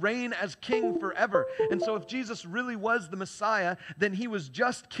supposed to reign as king forever. And so if Jesus really was the Messiah, then he was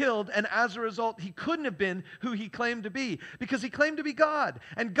just killed, and as a result, he couldn't have been who he claimed to be, because he claimed to be God,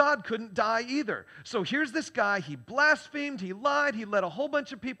 and God couldn't die either. So here's this guy. He blasphemed, he lied, he led a whole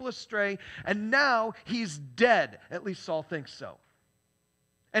bunch of people astray, and now he's dead. At least Saul thinks so.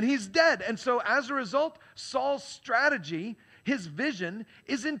 And he's dead. And so as a result, Saul's strategy, his vision,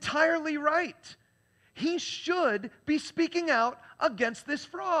 is entirely right. He should be speaking out against this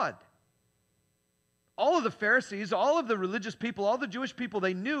fraud. All of the Pharisees, all of the religious people, all the Jewish people,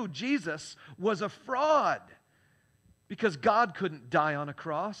 they knew Jesus was a fraud because God couldn't die on a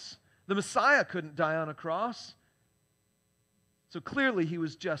cross. The Messiah couldn't die on a cross. So clearly he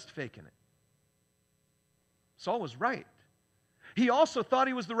was just faking it. Saul was right. He also thought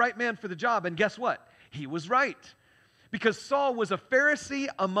he was the right man for the job, and guess what? He was right. Because Saul was a Pharisee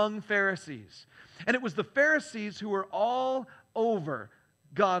among Pharisees. And it was the Pharisees who were all over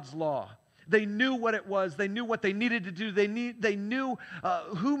God's law. They knew what it was. They knew what they needed to do. They knew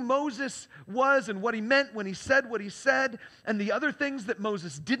who Moses was and what he meant when he said what he said, and the other things that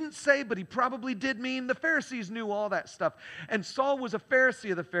Moses didn't say, but he probably did mean. The Pharisees knew all that stuff. And Saul was a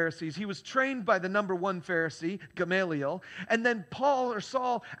Pharisee of the Pharisees. He was trained by the number one Pharisee, Gamaliel. And then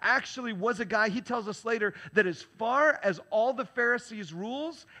Saul actually was a guy, he tells us later, that as far as all the Pharisees'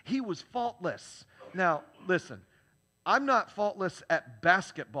 rules, he was faultless. Now, listen, I'm not faultless at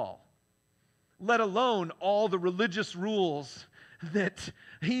basketball, let alone all the religious rules that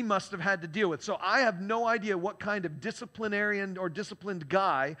he must have had to deal with. So I have no idea what kind of disciplinarian or disciplined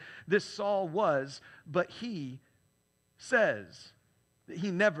guy this Saul was, but he says that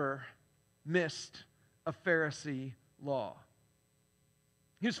he never missed a Pharisee law.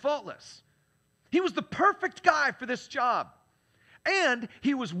 He was faultless. He was the perfect guy for this job. And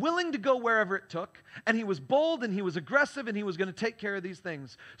he was willing to go wherever it took, and he was bold, and he was aggressive, and he was going to take care of these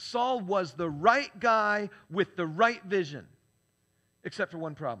things. Saul was the right guy with the right vision, except for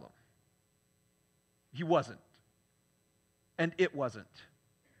one problem. He wasn't, and it wasn't.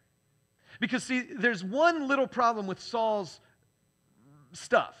 Because, see, there's one little problem with Saul's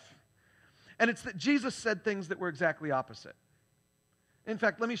stuff, and it's that Jesus said things that were exactly opposite. In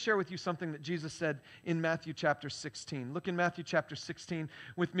fact, let me share with you something that Jesus said in Matthew chapter 16. Look in Matthew chapter 16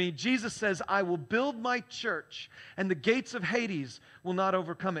 with me. Jesus says, I will build my church, and the gates of Hades will not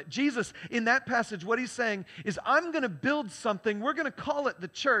overcome it. Jesus, in that passage, what he's saying is, I'm going to build something. We're going to call it the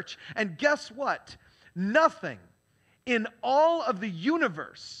church. And guess what? Nothing in all of the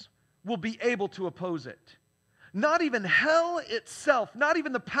universe will be able to oppose it. Not even hell itself, not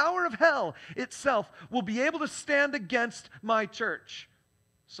even the power of hell itself will be able to stand against my church.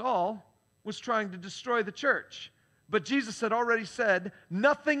 Saul was trying to destroy the church, but Jesus had already said,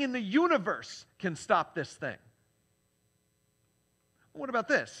 nothing in the universe can stop this thing. What about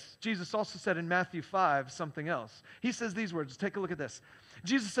this? Jesus also said in Matthew 5 something else. He says these words. Take a look at this.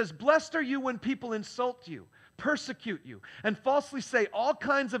 Jesus says, blessed are you when people insult you, persecute you, and falsely say all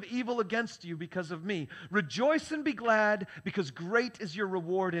kinds of evil against you because of me. Rejoice and be glad, because great is your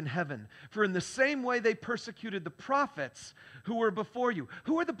reward in heaven. For in the same way they persecuted the prophets who were before you.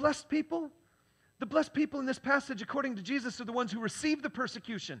 Who are the blessed people? The blessed people in this passage, according to Jesus, are the ones who receive the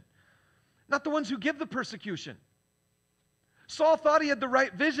persecution, not the ones who give the persecution. Saul thought he had the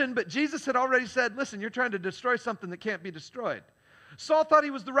right vision, but Jesus had already said, listen, you're trying to destroy something that can't be destroyed. Saul thought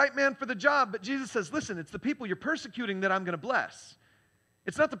he was the right man for the job, but Jesus says, listen, it's the people you're persecuting that I'm going to bless.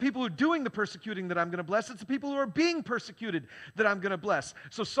 It's not the people who are doing the persecuting that I'm going to bless. It's the people who are being persecuted that I'm going to bless.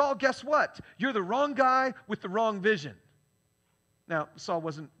 So Saul, guess what? You're the wrong guy with the wrong vision. Now, Saul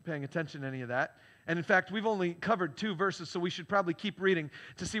wasn't paying attention to any of that. And in fact, we've only covered 2 verses, so we should probably keep reading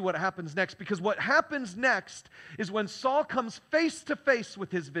to see what happens next. Because what happens next is when Saul comes face to face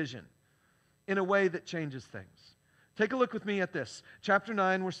with his vision in a way that changes things. Take a look with me at this. Chapter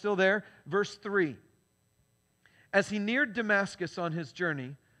 9, we're still there. Verse 3. As he neared Damascus on his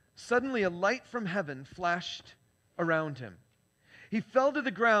journey, suddenly a light from heaven flashed around him. He fell to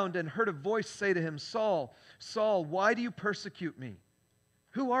the ground and heard a voice say to him, Saul, Saul, why do you persecute me?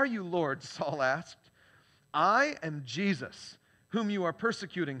 Who are you, Lord? Saul asked. I am Jesus, whom you are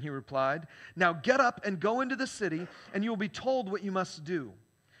persecuting, he replied. Now get up and go into the city, and you will be told what you must do.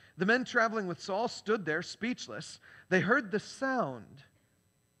 The men traveling with Saul stood there speechless. They heard the sound,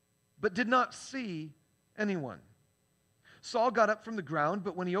 but did not see anyone. Saul got up from the ground,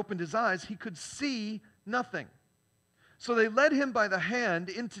 but when he opened his eyes, he could see nothing. So they led him by the hand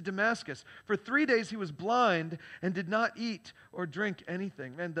into Damascus. For 3 days he was blind and did not eat or drink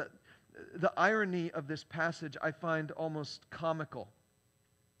anything. And the irony of this passage I find almost comical.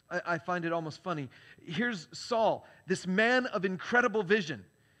 I find it almost funny. Here's Saul, this man of incredible vision.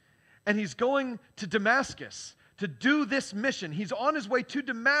 And he's going to Damascus to do this mission. He's on his way to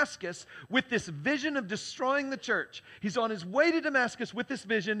Damascus with this vision of destroying the church. He's on his way to Damascus with this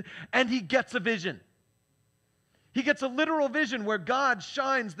vision, and he gets a vision. He gets a literal vision where God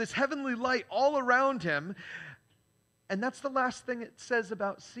shines this heavenly light all around him, and that's the last thing it says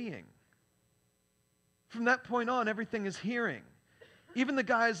about seeing. From that point on, everything is hearing. Even the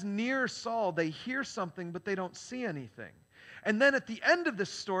guys near Saul, they hear something, but they don't see anything. And then at the end of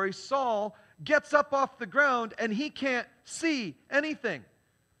this story, Saul gets up off the ground and he can't see anything.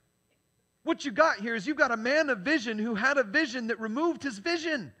 What you got here is you've got a man of vision who had a vision that removed his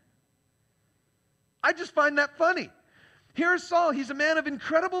vision. I just find that funny. Here's Saul. He's a man of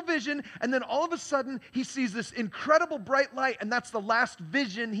incredible vision, and then all of a sudden he sees this incredible bright light, and that's the last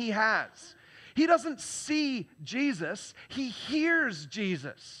vision he has. He doesn't see Jesus. He hears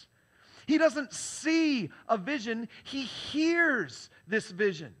Jesus. He doesn't see a vision, he hears this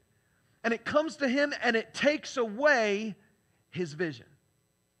vision. And it comes to him and it takes away his vision.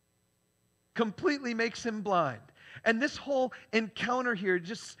 Completely makes him blind. And this whole encounter here,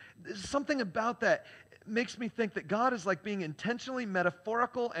 just something about that makes me think that God is like being intentionally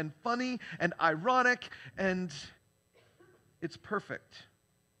metaphorical and funny and ironic, and it's perfect.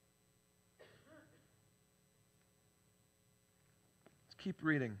 Let's keep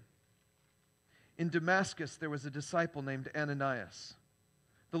reading. In Damascus, there was a disciple named Ananias.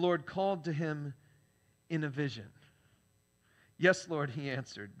 The Lord called to him in a vision. Yes, Lord, he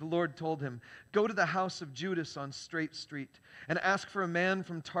answered. The Lord told him, go to the house of Judas on Straight Street and ask for a man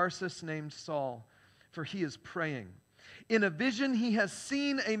from Tarsus named Saul, for he is praying. In a vision, he has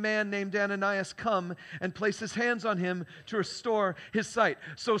seen a man named Ananias come and place his hands on him to restore his sight.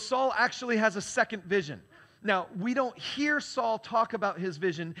 So Saul actually has a second vision. Now, we don't hear Saul talk about his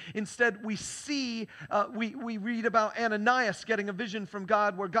vision. Instead, we read about Ananias getting a vision from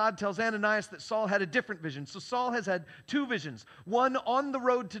God where God tells Ananias that Saul had a different vision. So Saul has had two visions. One on the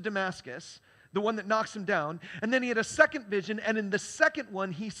road to Damascus, the one that knocks him down. And then he had a second vision, and in the second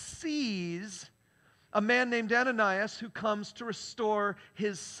one, he sees a man named Ananias who comes to restore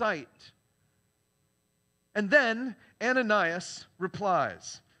his sight. And then Ananias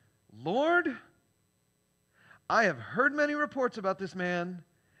replies, Lord, I have heard many reports about this man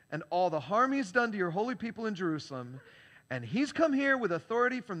and all the harm he's done to your holy people in Jerusalem, and he's come here with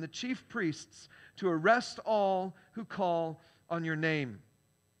authority from the chief priests to arrest all who call on your name.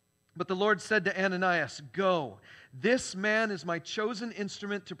 But the Lord said to Ananias, go, this man is my chosen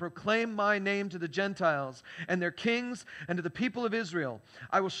instrument to proclaim my name to the Gentiles and their kings and to the people of Israel.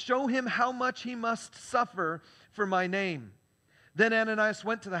 I will show him how much he must suffer for my name. Then Ananias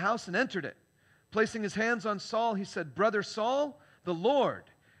went to the house and entered it. Placing his hands on Saul, he said, Brother Saul, the Lord,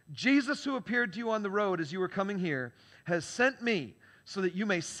 Jesus who appeared to you on the road as you were coming here, has sent me so that you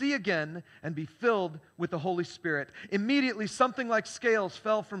may see again and be filled with the Holy Spirit. Immediately something like scales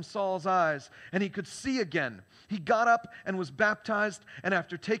fell from Saul's eyes, and he could see again. He got up and was baptized, and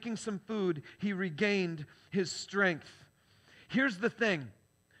after taking some food, he regained his strength. Here's the thing.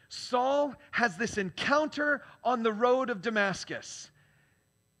 Saul has this encounter on the road of Damascus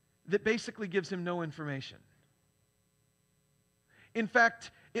that basically gives him no information. In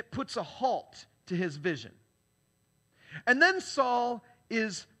fact, it puts a halt to his vision. And then Saul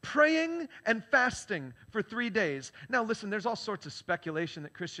is praying and fasting for 3 days. Now listen, there's all sorts of speculation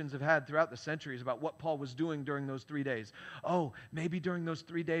that Christians have had throughout the centuries about what Paul was doing during those 3 days. Oh, maybe during those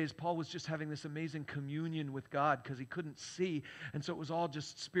 3 days, Paul was just having this amazing communion with God because he couldn't see. And so it was all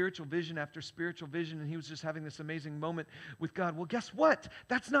just spiritual vision after spiritual vision, and he was just having this amazing moment with God. Well, guess what?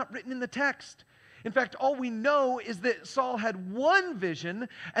 That's not written in the text. In fact, all we know is that Saul had one vision,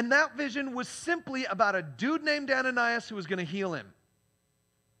 and that vision was simply about a dude named Ananias who was going to heal him.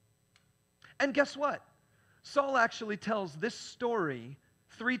 And guess what? Saul actually tells this story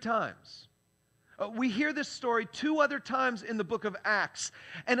 3 times. We hear this story 2 other times in the book of Acts.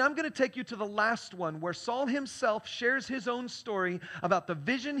 And I'm going to take you to the last one where Saul himself shares his own story about the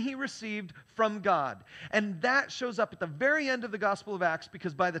vision he received from God. And that shows up at the very end of the Gospel of Acts,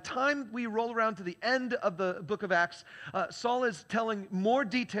 because by the time we roll around to the end of the book of Acts, Saul is telling more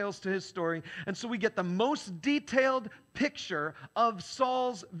details to his story. And so we get the most detailed picture of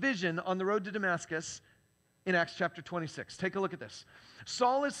Saul's vision on the road to Damascus in Acts chapter 26. Take a look at this.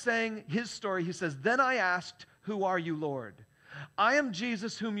 Saul is saying his story. He says, Then I asked, Who are you, Lord? I am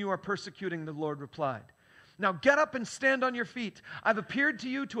Jesus whom you are persecuting, the Lord replied. Now get up and stand on your feet. I've appeared to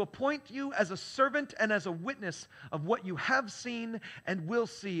you to appoint you as a servant and as a witness of what you have seen and will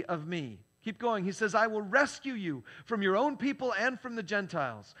see of me. Keep going. He says, I will rescue you from your own people and from the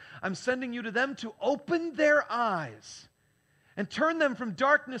Gentiles. I'm sending you to them to open their eyes and turn them from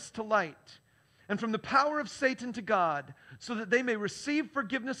darkness to light, and from the power of Satan to God, so that they may receive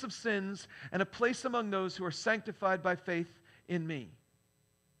forgiveness of sins and a place among those who are sanctified by faith in me.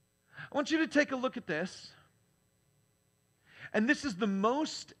 I want you to take a look at this. And this is the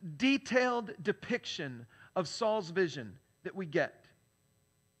most detailed depiction of Saul's vision that we get.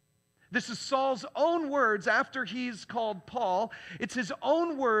 This is Saul's own words after he's called Paul. It's his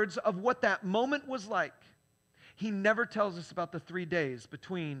own words of what that moment was like. He never tells us about the 3 days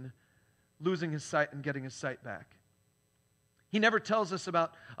between losing his sight and getting his sight back. He never tells us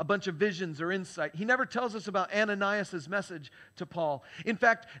about a bunch of visions or insight. He never tells us about Ananias' message to Paul. In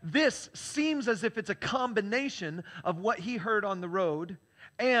fact, this seems as if it's a combination of what he heard on the road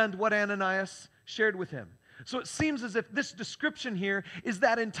and what Ananias shared with him. So it seems as if this description here is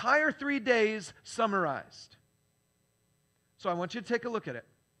that entire 3 days summarized. So I want you to take a look at it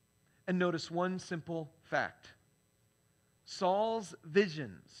and notice one simple fact. Saul's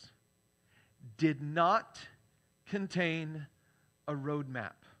visions did not contain a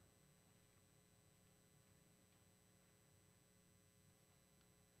roadmap.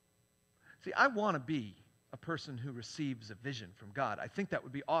 See, I want to be a person who receives a vision from God. I think that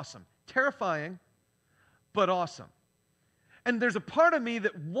would be awesome. Terrifying, but awesome. And there's a part of me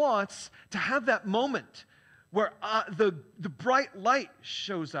that wants to have that moment where the bright light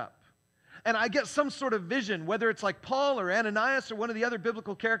shows up. And I get some sort of vision, whether it's like Paul or Ananias or one of the other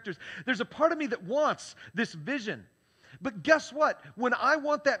biblical characters. There's a part of me that wants this vision. But guess what? When I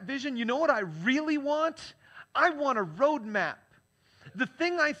want that vision, you know what I really want? I want a roadmap. The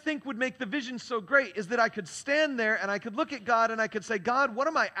thing I think would make the vision so great is that I could stand there and I could look at God and I could say, God, what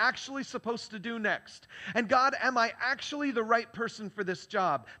am I actually supposed to do next? And God, am I actually the right person for this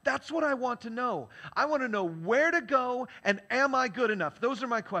job? That's what I want to know. I want to know where to go and am I good enough? Those are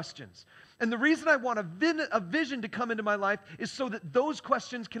my questions. And the reason I want a vision to come into my life is so that those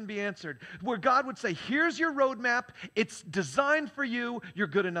questions can be answered. Where God would say, here's your roadmap. It's designed for you. You're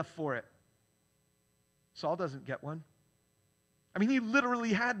good enough for it. Saul doesn't get one. I mean, he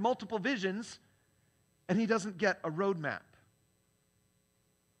literally had multiple visions, and he doesn't get a roadmap.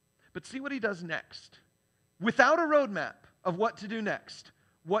 But see what he does next. Without a roadmap of what to do next,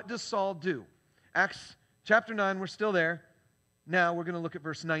 what does Saul do? Acts chapter 9, we're still there. Now we're going to look at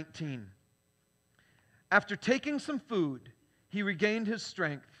verse 19. After taking some food, he regained his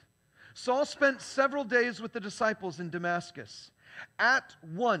strength. Saul spent several days with the disciples in Damascus. At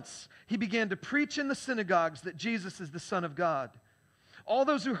once, he began to preach in the synagogues that Jesus is the Son of God. All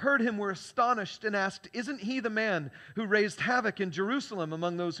those who heard him were astonished and asked, "Isn't he the man who raised havoc in Jerusalem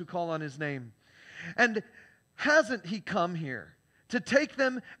among those who call on his name? And hasn't he come here to take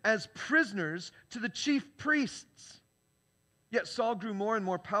them as prisoners to the chief priests?" Yet Saul grew more and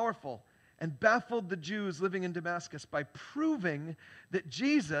more powerful and baffled the Jews living in Damascus by proving that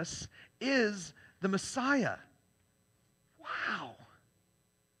Jesus is the Messiah. Wow.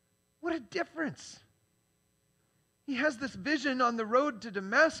 What a difference. He has this vision on the road to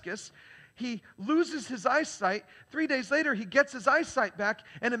Damascus. He loses his eyesight. 3 days later, he gets his eyesight back,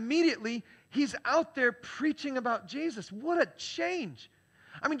 and immediately he's out there preaching about Jesus. What a change.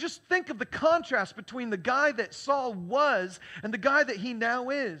 I mean, just think of the contrast between the guy that Saul was and the guy that he now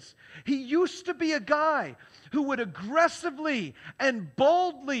is. He used to be a guy who would aggressively and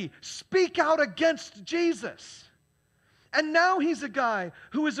boldly speak out against Jesus. And now he's a guy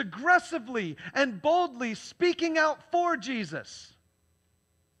who is aggressively and boldly speaking out for Jesus.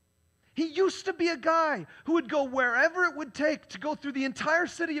 He used to be a guy who would go wherever it would take to go through the entire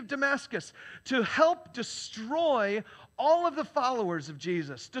city of Damascus to help destroy all of the followers of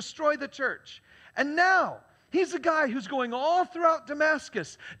Jesus, destroy the church. And now he's a guy who's going all throughout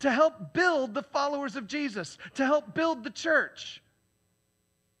Damascus to help build the followers of Jesus, to help build the church.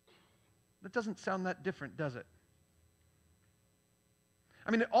 That doesn't sound that different, does it? I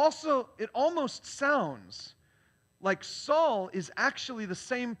mean, it almost sounds like Saul is actually the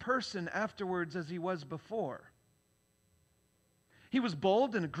same person afterwards as he was before. He was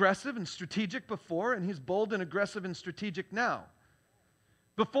bold and aggressive and strategic before, and he's bold and aggressive and strategic now.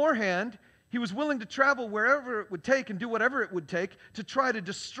 Beforehand, he was willing to travel wherever it would take and do whatever it would take to try to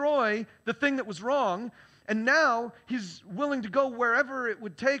destroy the thing that was wrong, and now he's willing to go wherever it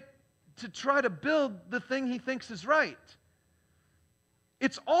would take to try to build the thing he thinks is right.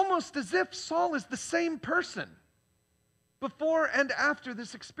 It's almost as if Saul is the same person before and after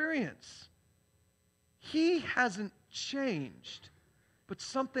this experience. He hasn't changed, but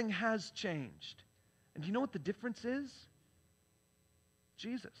something has changed. And do you know what the difference is?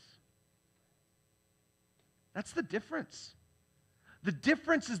 Jesus. That's the difference. The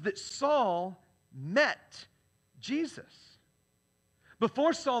difference is that Saul met Jesus.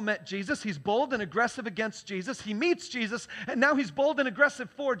 Before Saul met Jesus, he's bold and aggressive against Jesus. He meets Jesus, and now he's bold and aggressive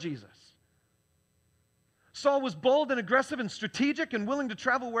for Jesus. Saul was bold and aggressive and strategic and willing to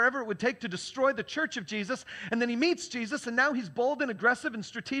travel wherever it would take to destroy the church of Jesus. And then he meets Jesus, and now he's bold and aggressive and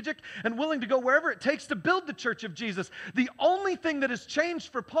strategic and willing to go wherever it takes to build the church of Jesus. The only thing that has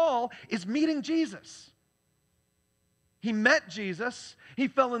changed for Paul is meeting Jesus. He met Jesus, he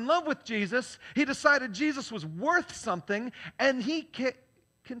fell in love with Jesus, he decided Jesus was worth something, and he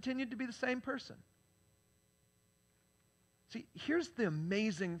continued to be the same person. See, here's the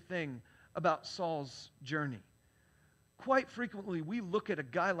amazing thing about Saul's journey. Quite frequently, we look at a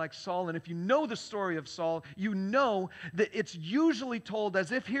guy like Saul, and if you know the story of Saul, you know that it's usually told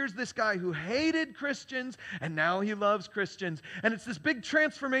as if here's this guy who hated Christians, and now he loves Christians. And it's this big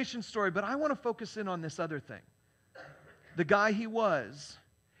transformation story, but I want to focus in on this other thing. The guy he was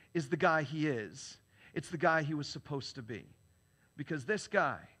is the guy he is. It's the guy he was supposed to be. Because this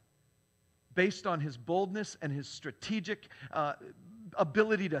guy based on his boldness and his strategic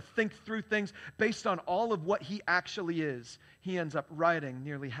ability to think through things, based on all of what he actually is, he ends up writing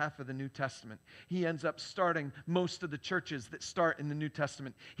nearly half of the New Testament. He ends up starting most of the churches that start in the New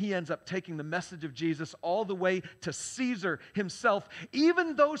Testament. He ends up taking the message of Jesus all the way to Caesar himself.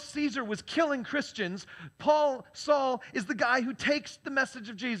 Even though Caesar was killing Christians, Saul is the guy who takes the message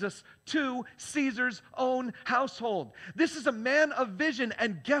of Jesus to Caesar's own household. This is a man of vision,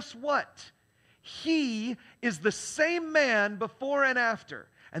 and guess what? He is the same man before and after,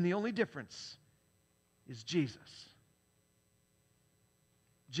 and the only difference is Jesus.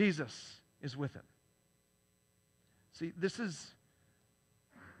 Jesus is with him. See, this is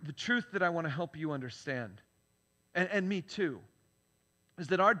the truth that I want to help you understand, and me too, is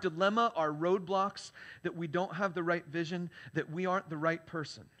that our dilemma, our roadblocks, that we don't have the right vision, that we aren't the right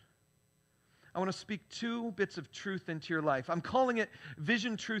person. I want to speak 2 bits of truth into your life. I'm calling it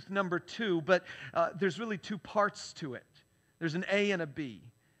vision truth number 2, but there's really 2 parts to it. There's an A and a B.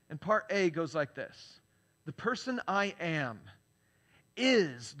 And part A goes like this. The person I am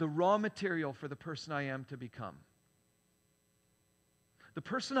is the raw material for the person I am to become. The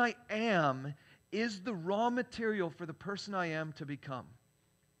person I am is the raw material for the person I am to become.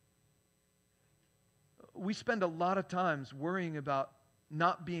 We spend a lot of times worrying about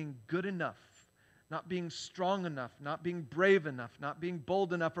not being good enough, not being strong enough, not being brave enough, not being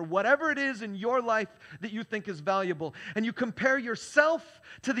bold enough, or whatever it is in your life that you think is valuable. And you compare yourself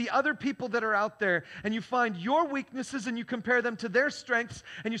to the other people that are out there, and you find your weaknesses and you compare them to their strengths,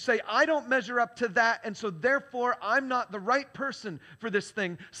 and you say, I don't measure up to that, and so therefore I'm not the right person for this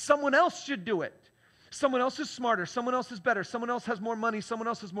thing. Someone else should do it. Someone else is smarter, someone else is better, someone else has more money, someone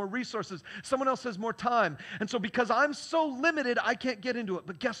else has more resources, someone else has more time. And so because I'm so limited, I can't get into it.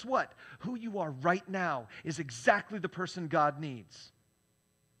 But guess what? Who you are right now is exactly the person God needs.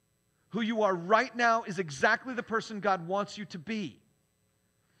 Who you are right now is exactly the person God wants you to be.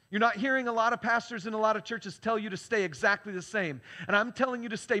 You're not hearing a lot of pastors in a lot of churches tell you to stay exactly the same. And I'm telling you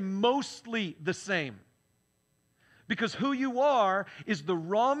to stay mostly the same. Because who you are is the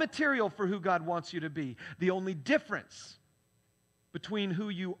raw material for who God wants you to be. The only difference between who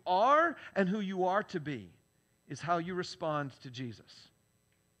you are and who you are to be is how you respond to Jesus.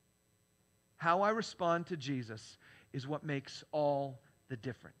 How I respond to Jesus is what makes all the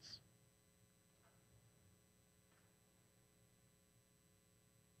difference.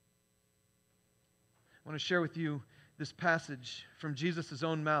 I want to share with you this passage from Jesus'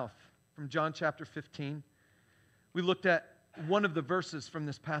 own mouth, from John chapter 15. We looked at one of the verses from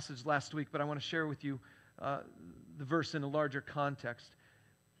this passage last week, but I want to share with you the verse in a larger context.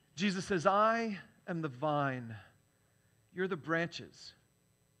 Jesus says, I am the vine, you're the branches.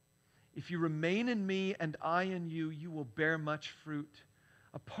 If you remain in me and I in you, you will bear much fruit.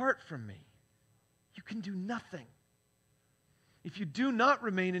 Apart from me, you can do nothing. If you do not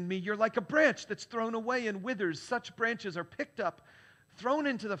remain in me, you're like a branch that's thrown away and withers. Such branches are picked up, thrown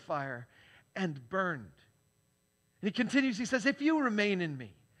into the fire, and burned. And he continues, he says, if you remain in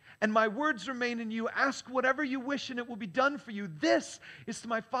me and my words remain in you, ask whatever you wish and it will be done for you. This is to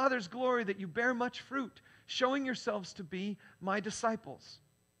my Father's glory that you bear much fruit, showing yourselves to be my disciples.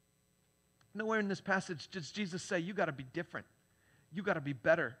 Nowhere in this passage does Jesus say, you got to be different. You got to be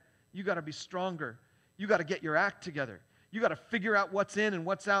better. You got to be stronger. You got to get your act together. You got to figure out what's in and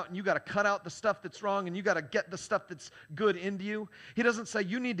what's out, and you got to cut out the stuff that's wrong, and you got to get the stuff that's good into you. He doesn't say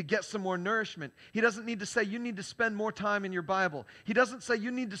you need to get some more nourishment. He doesn't need to say you need to spend more time in your Bible. He doesn't say you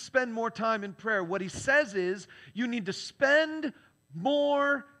need to spend more time in prayer. What he says is you need to spend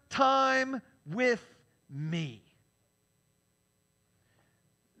more time with me.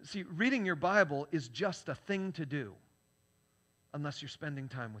 See, reading your Bible is just a thing to do unless you're spending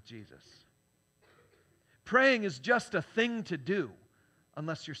time with Jesus. Praying is just a thing to do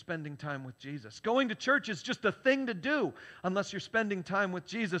unless you're spending time with Jesus. Going to church is just a thing to do unless you're spending time with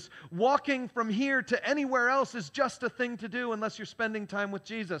Jesus. Walking from here to anywhere else is just a thing to do unless you're spending time with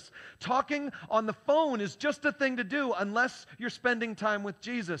Jesus. Talking on the phone is just a thing to do unless you're spending time with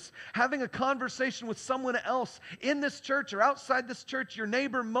Jesus. Having a conversation with someone else in this church or outside this church, your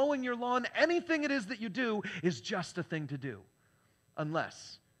neighbor, mowing your lawn, anything it is that you do is just a thing to do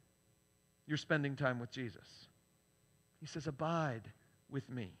unless you're spending time with Jesus. He says, abide with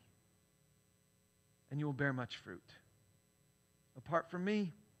me, and you will bear much fruit. Apart from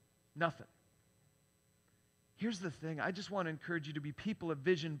me, nothing. Here's the thing. I just want to encourage you to be people of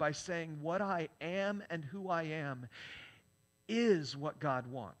vision by saying what I am and who I am is what God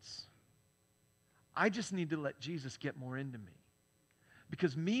wants. I just need to let Jesus get more into me.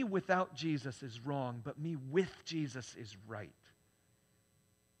 Because me without Jesus is wrong, but me with Jesus is right.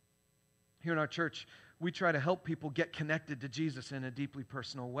 Here in our church, we try to help people get connected to Jesus in a deeply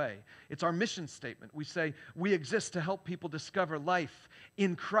personal way. It's our mission statement. We say we exist to help people discover life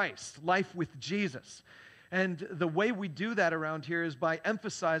in Christ, life with Jesus. And the way we do that around here is by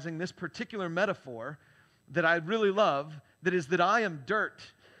emphasizing this particular metaphor that I really love, that is that I am dirt.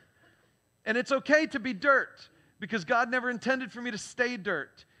 And it's okay to be dirt, because God never intended for me to stay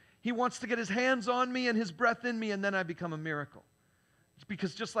dirt. He wants to get his hands on me and his breath in me, and then I become a miracle.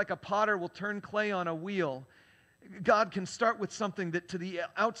 Because just like a potter will turn clay on a wheel, God can start with something that to the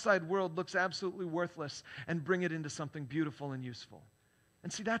outside world looks absolutely worthless and bring it into something beautiful and useful.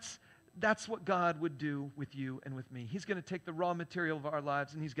 And see, that's what God would do with you and with me. He's going to take the raw material of our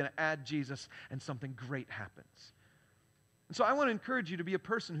lives and he's going to add Jesus, and something great happens. And so I want to encourage you to be a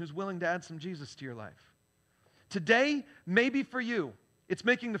person who's willing to add some Jesus to your life. Today, maybe for you, it's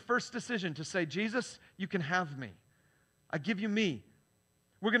making the first decision to say, Jesus, you can have me. I give you me.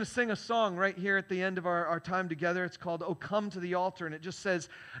 We're going to sing a song right here at the end of our time together. It's called, "Oh, Come to the Altar." And it just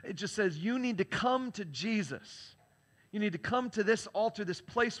says, you need to come to Jesus. You need to come to this altar, this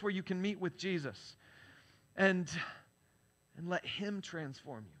place where you can meet with Jesus. And let him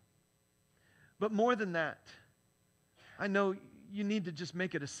transform you. But more than that, I know you need to just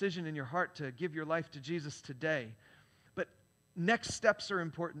make a decision in your heart to give your life to Jesus today. But next steps are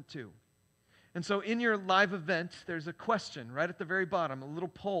important too. And so in your live event, there's a question right at the very bottom, a little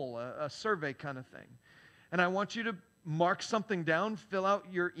poll, a survey kind of thing. And I want you to mark something down, fill out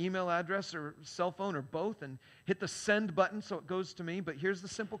your email address or cell phone or both, and hit the send button so it goes to me. But here's the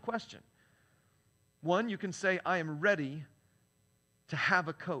simple question. One, you can say, I am ready to have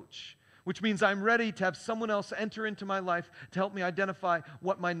a coach, which means I'm ready to have someone else enter into my life to help me identify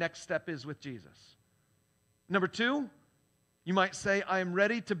what my next step is with Jesus. Number two, you might say, I am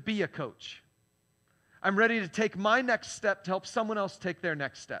ready to be a coach. I'm ready to take my next step to help someone else take their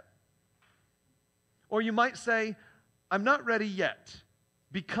next step. Or you might say, I'm not ready yet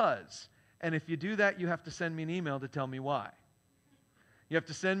because, and if you do that, you have to send me an email to tell me why. You have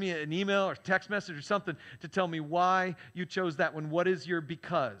to send me an email or text message or something to tell me why you chose that one. What is your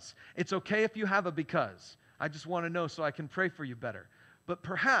because? It's okay if you have a because. I just want to know so I can pray for you better. But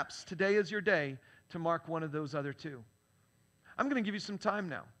perhaps today is your day to mark one of those other two. I'm going to give you some time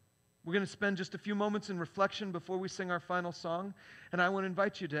now. We're going to spend just a few moments in reflection before we sing our final song, and I want to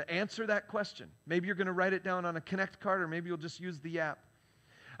invite you to answer that question. Maybe you're going to write it down on a Connect card, or maybe you'll just use the app.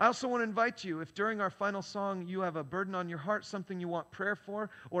 I also want to invite you, if during our final song you have a burden on your heart, something you want prayer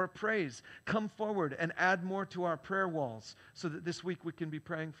for, or a praise, come forward and add more to our prayer walls so that this week we can be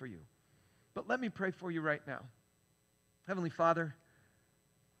praying for you. But let me pray for you right now. Heavenly Father,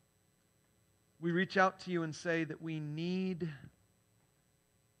 we reach out to you and say that we need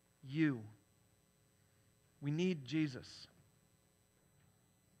you. We need Jesus.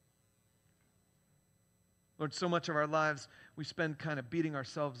 Lord, so much of our lives we spend kind of beating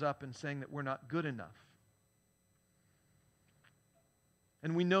ourselves up and saying that we're not good enough.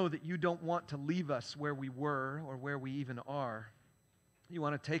 And we know that you don't want to leave us where we were or where we even are. You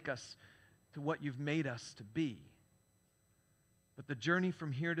want to take us to what you've made us to be. But the journey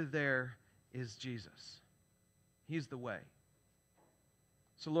from here to there is Jesus. He's the way.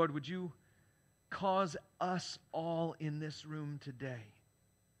 So, Lord, would you cause us all in this room today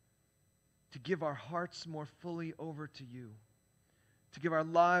to give our hearts more fully over to you, to give our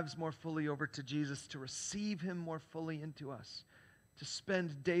lives more fully over to Jesus, to receive him more fully into us, to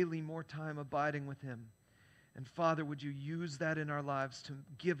spend daily more time abiding with him. And Father, would you use that in our lives to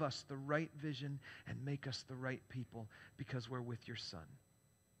give us the right vision and make us the right people because we're with your Son.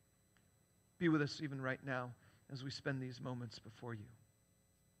 Be with us even right now as we spend these moments before you.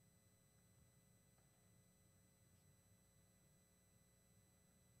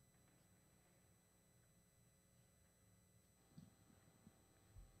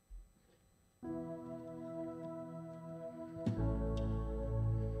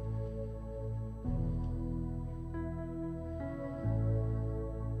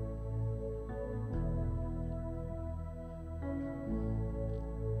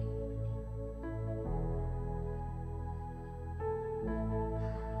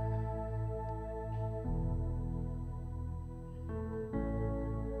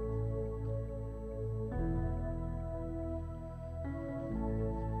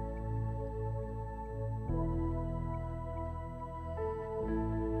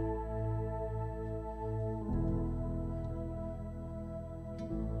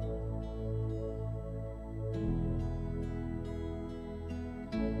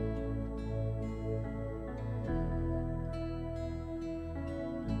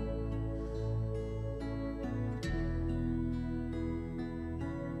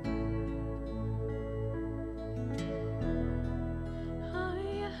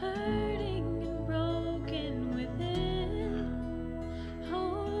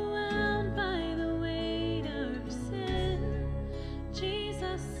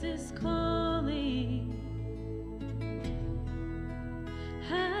 Jesus is calling.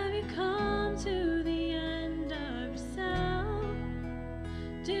 Have you come to the end of yourself?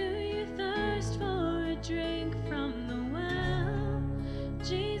 Do you thirst for a drink from the well?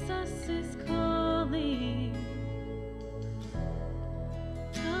 Jesus is calling.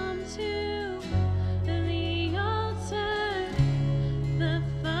 Come to the altar. The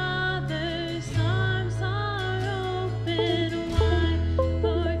Father's arms are open wide.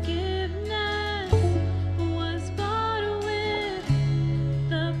 Forgiveness was bought with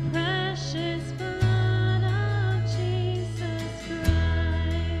the precious blood of Jesus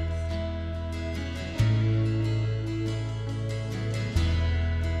Christ.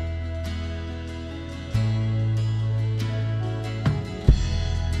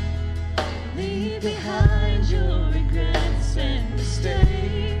 Leave behind your regrets and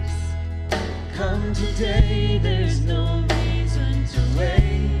mistakes. Come today, there's no reason to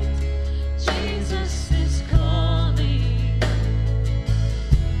wait. Jesus is calling.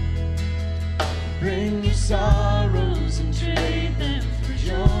 Bring your sorrows and trade them for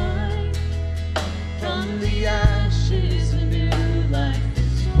joy. From the ashes, a new life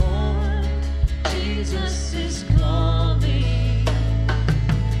is born. Jesus is calling.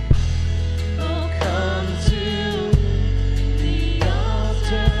 Oh, come to the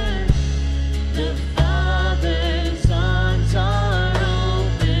altar. The Father's arms are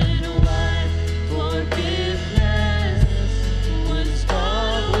open wide. Forgiveness was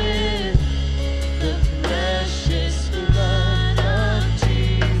bought with the precious blood of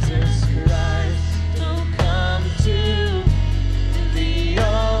Jesus Christ. Oh, come to the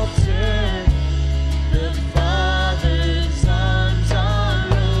altar. The Father's arms are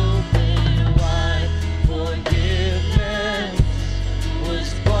open wide. Forgiveness was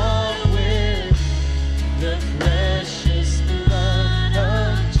bought with the precious blood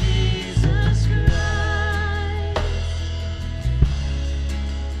of Jesus Christ.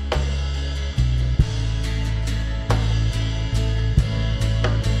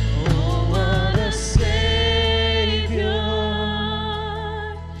 Oh, what a Savior!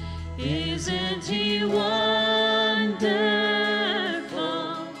 Isn't He wonderful?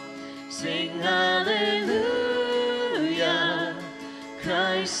 Sing hallelujah!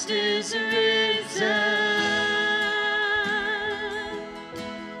 Christ is risen.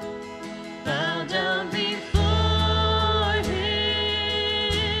 Bow down before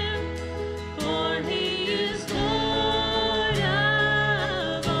Him, for He is Lord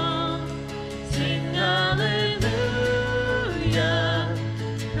of all. Sing hallelujah!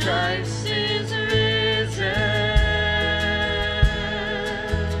 Christ is risen.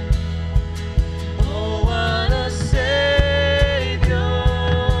 Oh, what a Savior!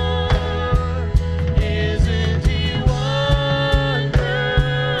 Isn't He wonderful?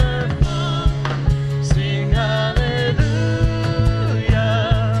 Sing hallelujah!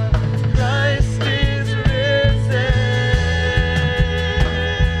 Christ is risen.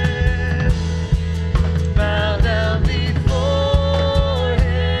 Bow down before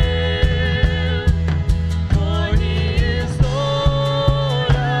Him, for He is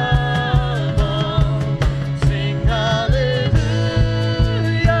Lord of all. Sing hallelujah!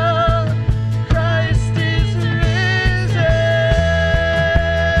 Christ is risen.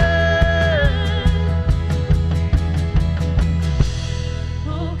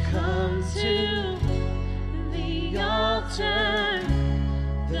 Oh, come to the altar.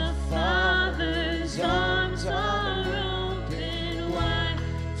 The Father's arms are open wide.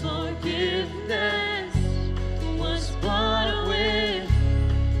 Forgiveness was bought with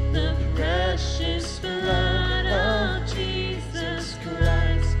the precious blood of Jesus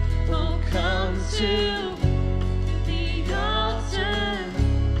Christ. Oh, come to the altar.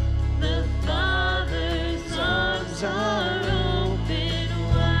 The Father's arms are open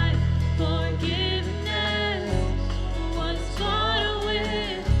wide. Forgiveness was bought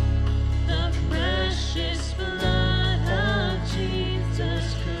with the precious blood of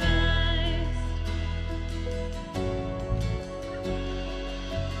Jesus Christ.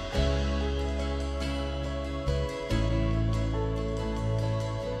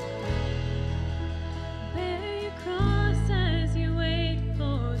 Bear your cross as you wait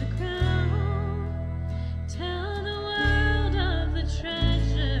for the crown. Tell the world of the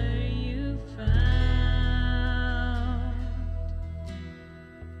treasure you found.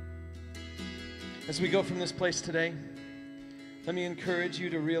 As we go from this place today, let me encourage you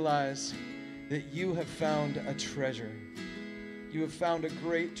to realize that you have found a treasure. You have found a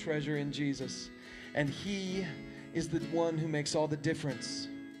great treasure in Jesus, and He is the one who makes all the difference.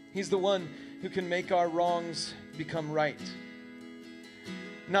 He's the one who can make our wrongs become right.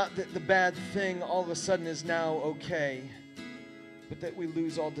 Not that the bad thing all of a sudden is now okay, but that we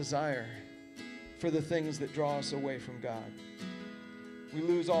lose all desire for the things that draw us away from God. We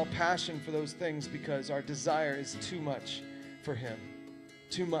lose all passion for those things because our desire is too much for Him,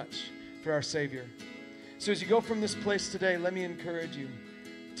 too much for our Savior. So as you go from this place today, let me encourage you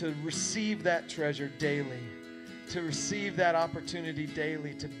to receive that treasure daily, to receive that opportunity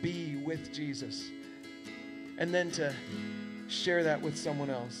daily to be with Jesus, and then to share that with someone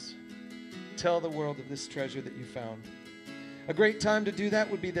else. Tell the world of this treasure that you found. A great time to do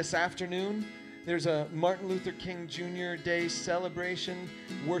that would be this afternoon. There's a Martin Luther King Jr. Day celebration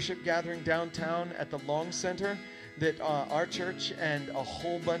worship gathering downtown at the Long Center that our church and a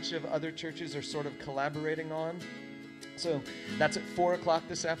whole bunch of other churches are sort of collaborating on. So that's at 4 o'clock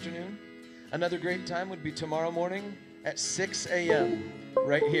this afternoon. Another great time would be tomorrow morning at 6 a.m.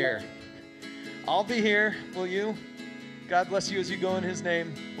 right here. I'll be here, will you? God bless you as you go in His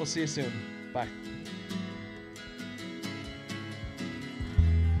name. We'll see you soon. Bye.